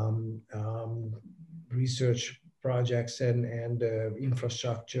research projects and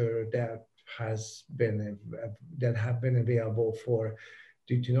infrastructure that have been available for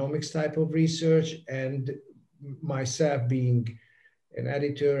deuteronomics type of research. And myself being an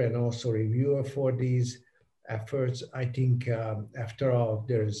editor and also reviewer for these efforts, I think after all,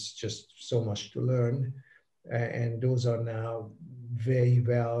 there's just so much to learn. And those are now very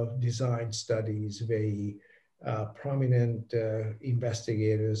well designed studies, very prominent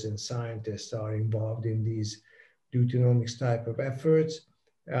investigators and scientists are involved in these deuteronomics type of efforts.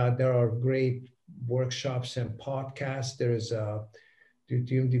 There are great workshops and podcasts. There is a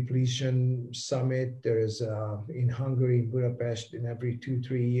deuterium depletion summit. There is in Hungary, Budapest, in every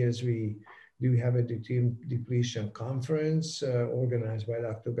 2-3 years, we do have a deuterium depletion conference organized by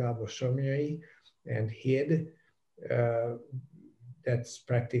Dr. Gábor Somlyai and HID. That's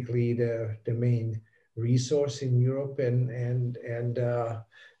practically the main resource in Europe, and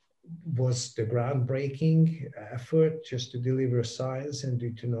was the groundbreaking effort just to deliver science and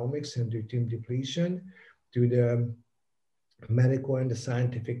deuteronomics and deuterium depletion to the medical and the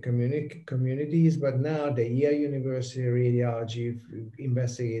scientific communities. But now the Yale University radiology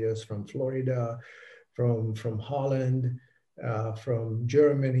investigators from Florida, from Holland, from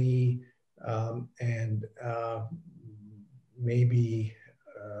Germany, and maybe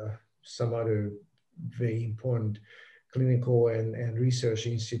some other very important clinical and research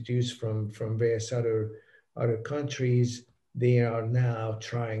institutes from various other countries, they are now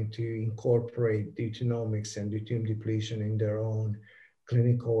trying to incorporate deuteronomics and deuterium depletion in their own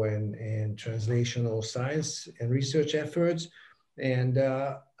clinical and translational science and research efforts. And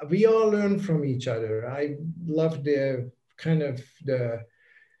we all learn from each other. I love the kind of the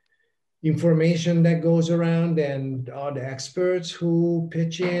information that goes around, and all the experts who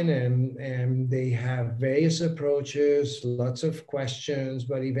pitch in, and they have various approaches, lots of questions,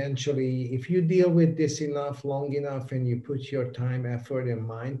 but eventually if you deal with this long enough and you put your time, effort, and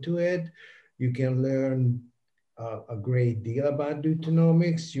mind to it, you can learn a great deal about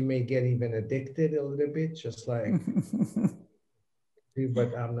deuteronomics. You may get even addicted a little bit, just like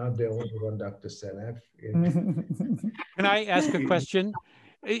but I'm not the only one, Dr. Senev. Can I ask a question?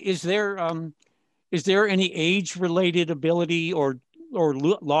 Is there any age-related ability or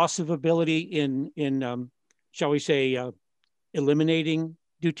loss of ability in shall we say eliminating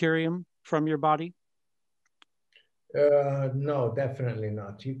deuterium from your body? No, definitely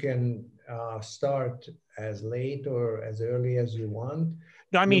not. You can start as late or as early as you want.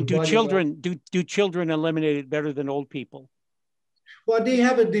 No, I mean, do children eliminate it better than old people? Well, they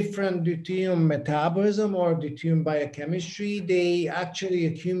have a different deuterium metabolism or deuterium biochemistry. They actually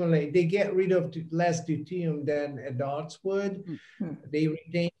accumulate, they get rid of less deuterium than adults would. Mm-hmm. They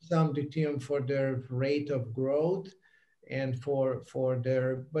retain some deuterium for their rate of growth and for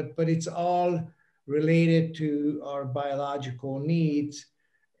their, but it's all related to our biological needs.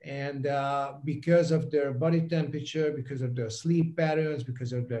 And because of their body temperature, because of their sleep patterns,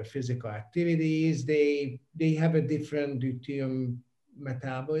 because of their physical activities, they have a different deuterium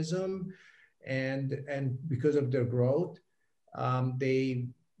metabolism, and because of their growth, they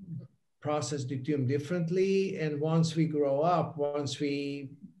process deuterium differently. And once we grow up, once we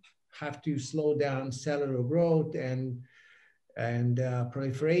have to slow down cellular growth and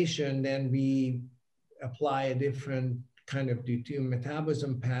proliferation, then we apply a different kind of deuterium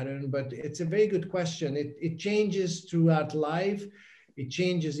metabolism pattern. But it's a very good question. It changes throughout life. It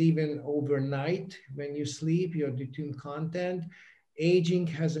changes even overnight when you sleep, your deuterium content. Aging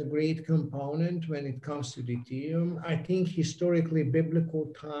has a great component when it comes to deuterium. I think historically, biblical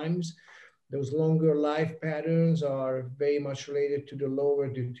times, those longer life patterns are very much related to the lower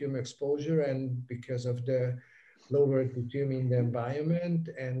deuterium exposure, and because of the lower deuterium in the environment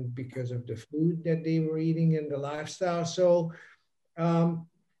and because of the food that they were eating and the lifestyle. So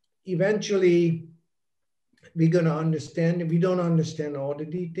eventually we're going to understand. We don't understand all the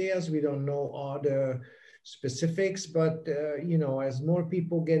details. We don't know all the specifics, but you know, as more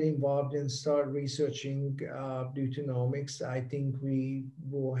people get involved and start researching deuteronomics, I think we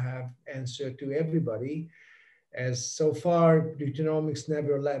will have answer to everybody. As so far, deuteronomics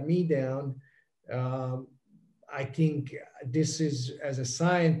never let me down. I think this is, as a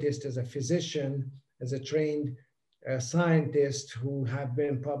scientist, as a physician, as a trained scientist who have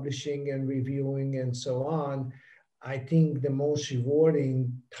been publishing and reviewing and so on, I think the most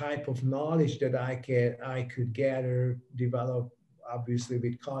rewarding type of knowledge that I could gather, develop, obviously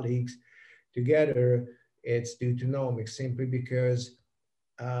with colleagues together, it's deuteronomics, simply because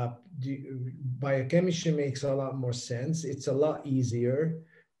biochemistry makes a lot more sense. It's a lot easier.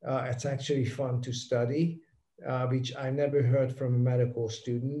 It's actually fun to study, which I never heard from medical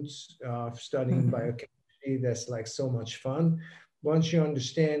students studying biochemistry. That's like so much fun. Once you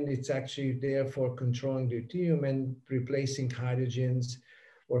understand it's actually there for controlling deuterium and replacing hydrogens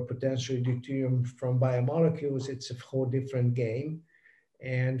or potentially deuterium from biomolecules, it's a whole different game.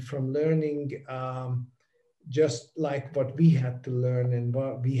 And from learning, just like what we had to learn and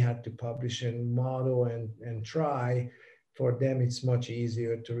what we had to publish and model and try, for them, it's much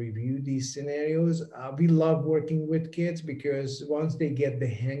easier to review these scenarios. We love working with kids because once they get the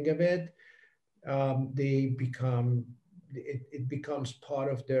hang of it, it becomes part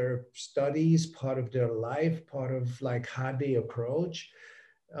of their studies, part of their life, part of like how they approach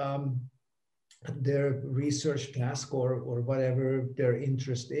their research task or whatever their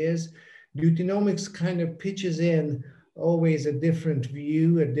interest is. Deuteronomics kind of pitches in always a different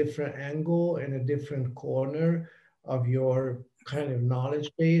view, a different angle, and a different corner of your kind of knowledge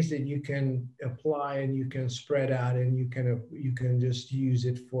base that you can apply and you can spread out and you can just use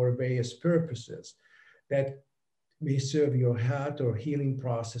it for various purposes that may serve your health or healing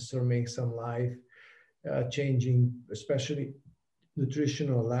process or make some life changing, especially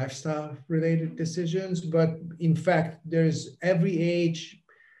nutritional lifestyle related decisions. But in fact, there's every age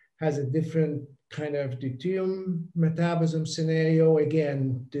has a different kind of deuterium metabolism scenario.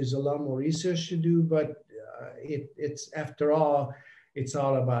 Again, there's a lot more research to do, but it's after all, it's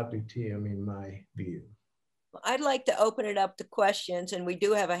all about deuterium in my view. I'd like to open it up to questions, and we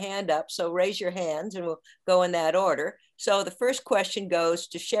do have a hand up, so raise your hands and we'll go in that order. So the first question goes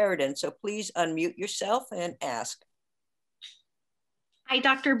to Sheridan, so please unmute yourself and ask. Hi,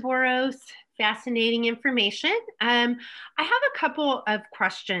 Dr. Boros. Fascinating information. I have a couple of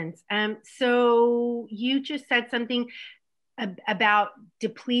questions. So you just said something about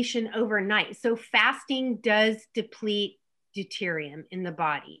depletion overnight. So fasting does deplete deuterium in the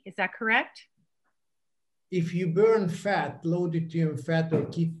body. Is that correct? If you burn fat, low deuterium fat or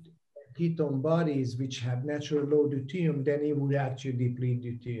ketone bodies which have natural low deuterium, then it would actually deplete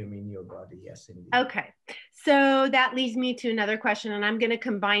deuterium in your body. Yes, indeed. Okay. So that leads me to another question, and I'm going to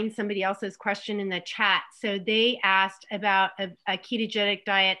combine somebody else's question in the chat. So they asked about a ketogenic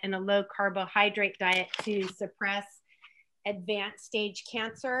diet and a low carbohydrate diet to suppress advanced stage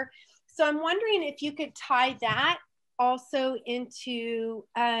cancer. So I'm wondering if you could tie that also into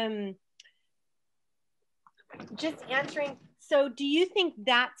just answering. So do you think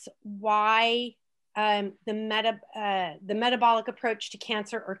that's why the metabolic approach to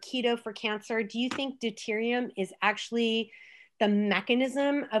cancer, or keto for cancer, do you think deuterium is actually the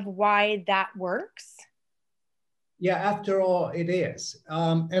mechanism of why that works? Yeah, after all, it is.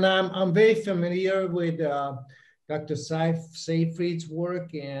 And I'm very familiar with Dr. Seyfried's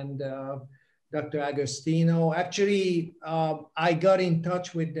work and Dr. Agostino. Actually, I got in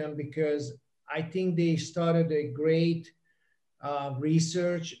touch with them because I think they started a great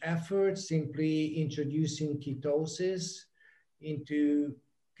research effort, simply introducing ketosis into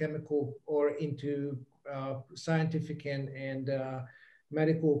chemical or into scientific and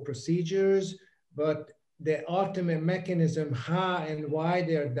medical procedures. But the ultimate mechanism, how and why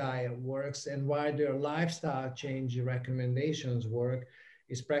their diet works and why their lifestyle change recommendations work,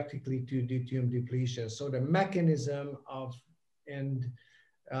 is practically to deuterium depletion. So the mechanism of,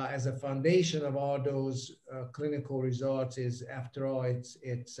 as a foundation of all those clinical results is, after all, it's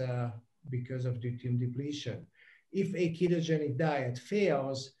because of deuterium depletion. If a ketogenic diet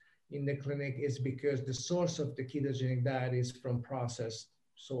fails in the clinic, it's because the source of the ketogenic diet is from processed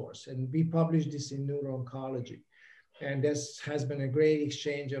source. And we published this in Neuro-Oncology. And this has been a great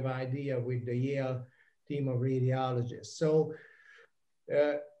exchange of idea with the Yale team of radiologists. So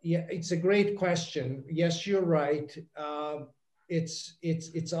yeah, it's a great question. Yes, you're right.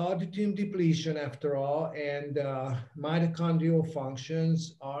 It's all deuterium depletion after all, and mitochondrial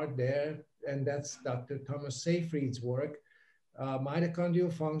functions are there, and that's Dr. Thomas Seyfried's work.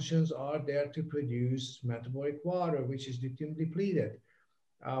 Mitochondrial functions are there to produce metabolic water, which is deuterium depleted.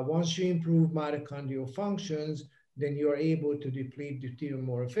 Once you improve mitochondrial functions, then you're able to deplete deuterium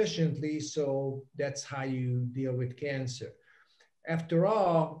more efficiently. So that's how you deal with cancer. After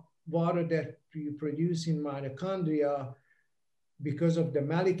all, water that you produce in mitochondria, because of the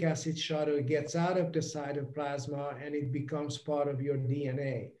malic acid shuttle, it gets out of the cytoplasma and it becomes part of your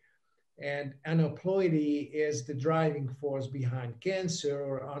DNA. And aneuploidy is the driving force behind cancer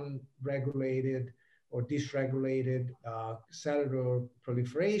or unregulated or dysregulated cellular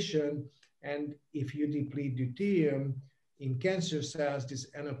proliferation. And if you deplete deuterium in cancer cells,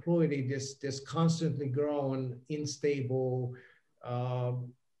 this aneuploidy, this constantly growing, unstable,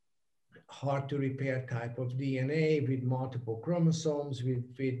 hard to repair type of DNA with multiple chromosomes,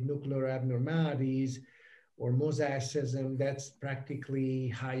 with nuclear abnormalities or mosaicism, that's practically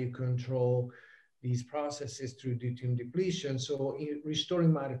how you control these processes through deuterium depletion. So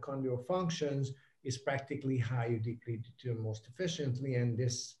restoring mitochondrial functions is practically how you deplete deuterium most efficiently, and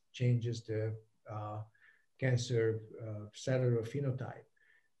this changes the cancer cellular phenotype.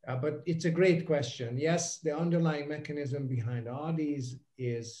 But it's a great question. Yes, the underlying mechanism behind all these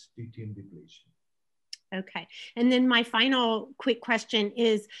is deuterium depletion. Okay, and then my final quick question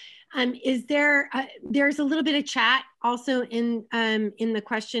is there, there's a little bit of chat also in the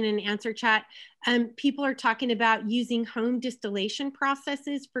question and answer chat. People are talking about using home distillation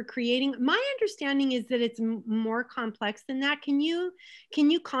processes for creating. My understanding is that it's more complex than that. Can you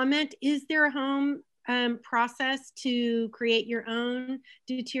comment, is there a home process to create your own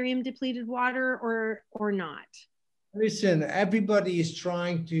deuterium depleted water or not? Listen, everybody is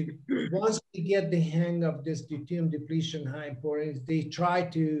trying to, once they get the hang of this deuterium depletion high importance, they try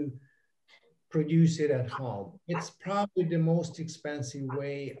to produce it at home. It's probably the most expensive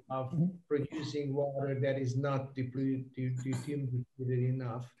way of producing water that is not deuterium depleted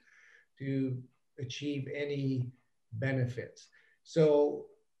enough to achieve any benefits. So,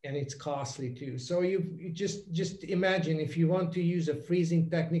 and it's costly too. So you just imagine, if you want to use a freezing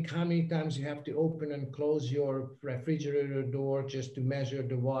technique, how many times you have to open and close your refrigerator door just to measure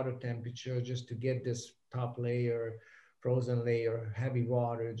the water temperature, just to get this top layer, frozen layer, heavy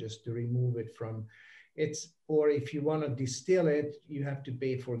water, just to remove it from it's, or if you want to distill it, you have to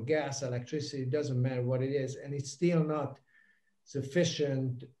pay for gas, electricity, it doesn't matter what it is. And it's still not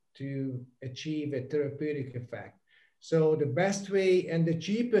sufficient to achieve a therapeutic effect. So the best way and the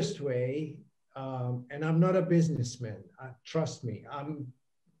cheapest way, and I'm not a businessman, trust me, I'm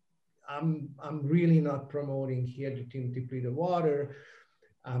really not promoting here deuterium depleted water.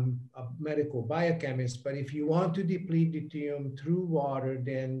 I'm a medical biochemist, but if you want to deplete deuterium through water,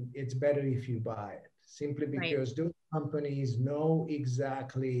 then it's better if you buy it, simply because those companies know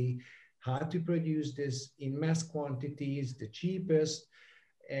exactly how to produce this in mass quantities, the cheapest,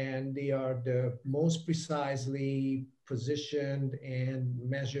 and they are the most precisely positioned and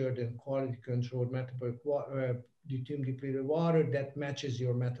measured and quality controlled metabolic deuterium depleted water that matches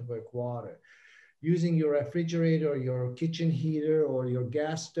your metabolic water. Using your refrigerator, your kitchen heater, or your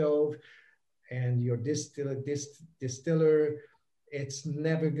gas stove and your distiller, it's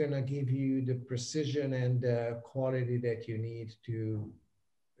never gonna give you the precision and the quality that you need to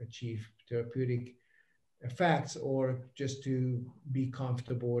achieve therapeutic effects, or just to be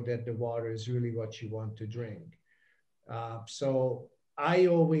comfortable that the water is really what you want to drink. So I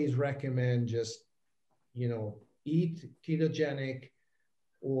always recommend just, eat ketogenic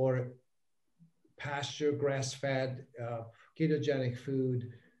or pasture, grass-fed, ketogenic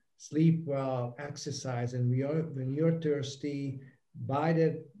food, sleep well, exercise, and when you're thirsty, buy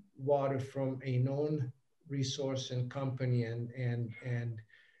that water from a known resource and company, and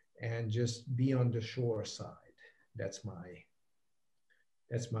just be on the shore side. That's my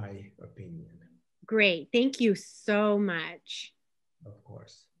opinion. Great, thank you so much. Of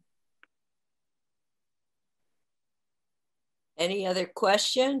course. Any other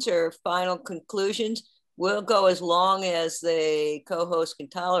questions or final conclusions? We'll go as long as the co-host can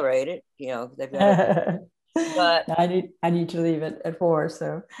tolerate it. They've got but I need to leave it at 4.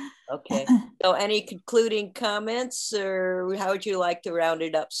 So okay. So any concluding comments, or how would you like to round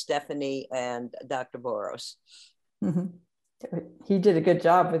it up, Stephanie and Dr. Boros? He did a good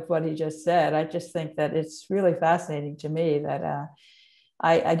job with what he just said. I just think that it's really fascinating to me that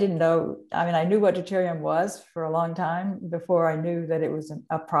I didn't know. I mean, I knew what deuterium was for a long time before I knew that it was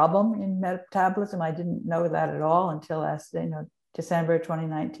a problem in metabolism. I didn't know that at all until December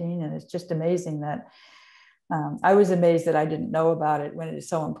 2019, and it's just amazing that. I was amazed that I didn't know about it when it is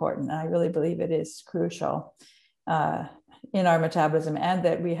so important. I really believe it is crucial in our metabolism, and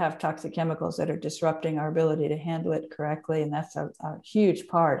that we have toxic chemicals that are disrupting our ability to handle it correctly. And that's a huge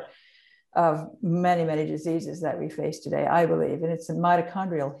part of many, many diseases that we face today, I believe. And it's a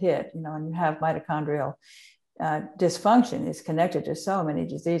mitochondrial hit, and you have mitochondrial dysfunction is connected to so many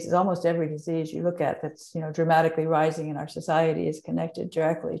diseases. Almost every disease you look at that's dramatically rising in our society is connected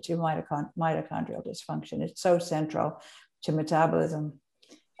directly to mitochondrial dysfunction. It's so central to metabolism,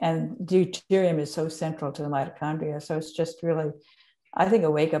 and deuterium is so central to the mitochondria. So it's just really, I think,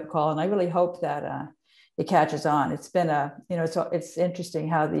 a wake-up call. And I really hope that it catches on. It's been it's interesting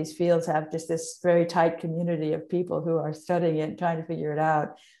how these fields have just this very tight community of people who are studying it and trying to figure it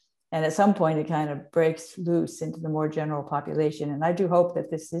out. And at some point, it kind of breaks loose into the more general population. And I do hope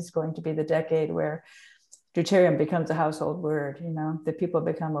that this is going to be the decade where deuterium becomes a household word, that people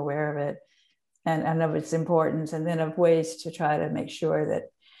become aware of it and of its importance, and then of ways to try to make sure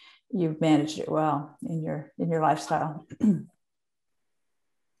that you've managed it well in your lifestyle.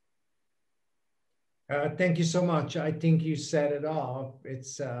 Thank you so much. I think you said it all.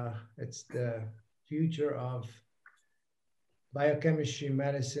 It's the future of biochemistry,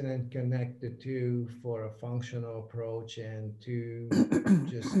 medicine, and connected to for a functional approach and to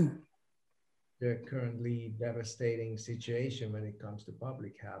just the currently devastating situation when it comes to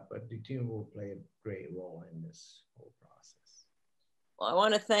public health. But deuterium will play a great role in this whole process. Well, I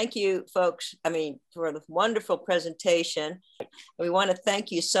want to thank you folks, for the wonderful presentation. We want to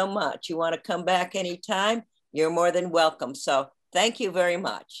thank you so much. You want to come back anytime, you're more than welcome. So thank you very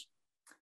much.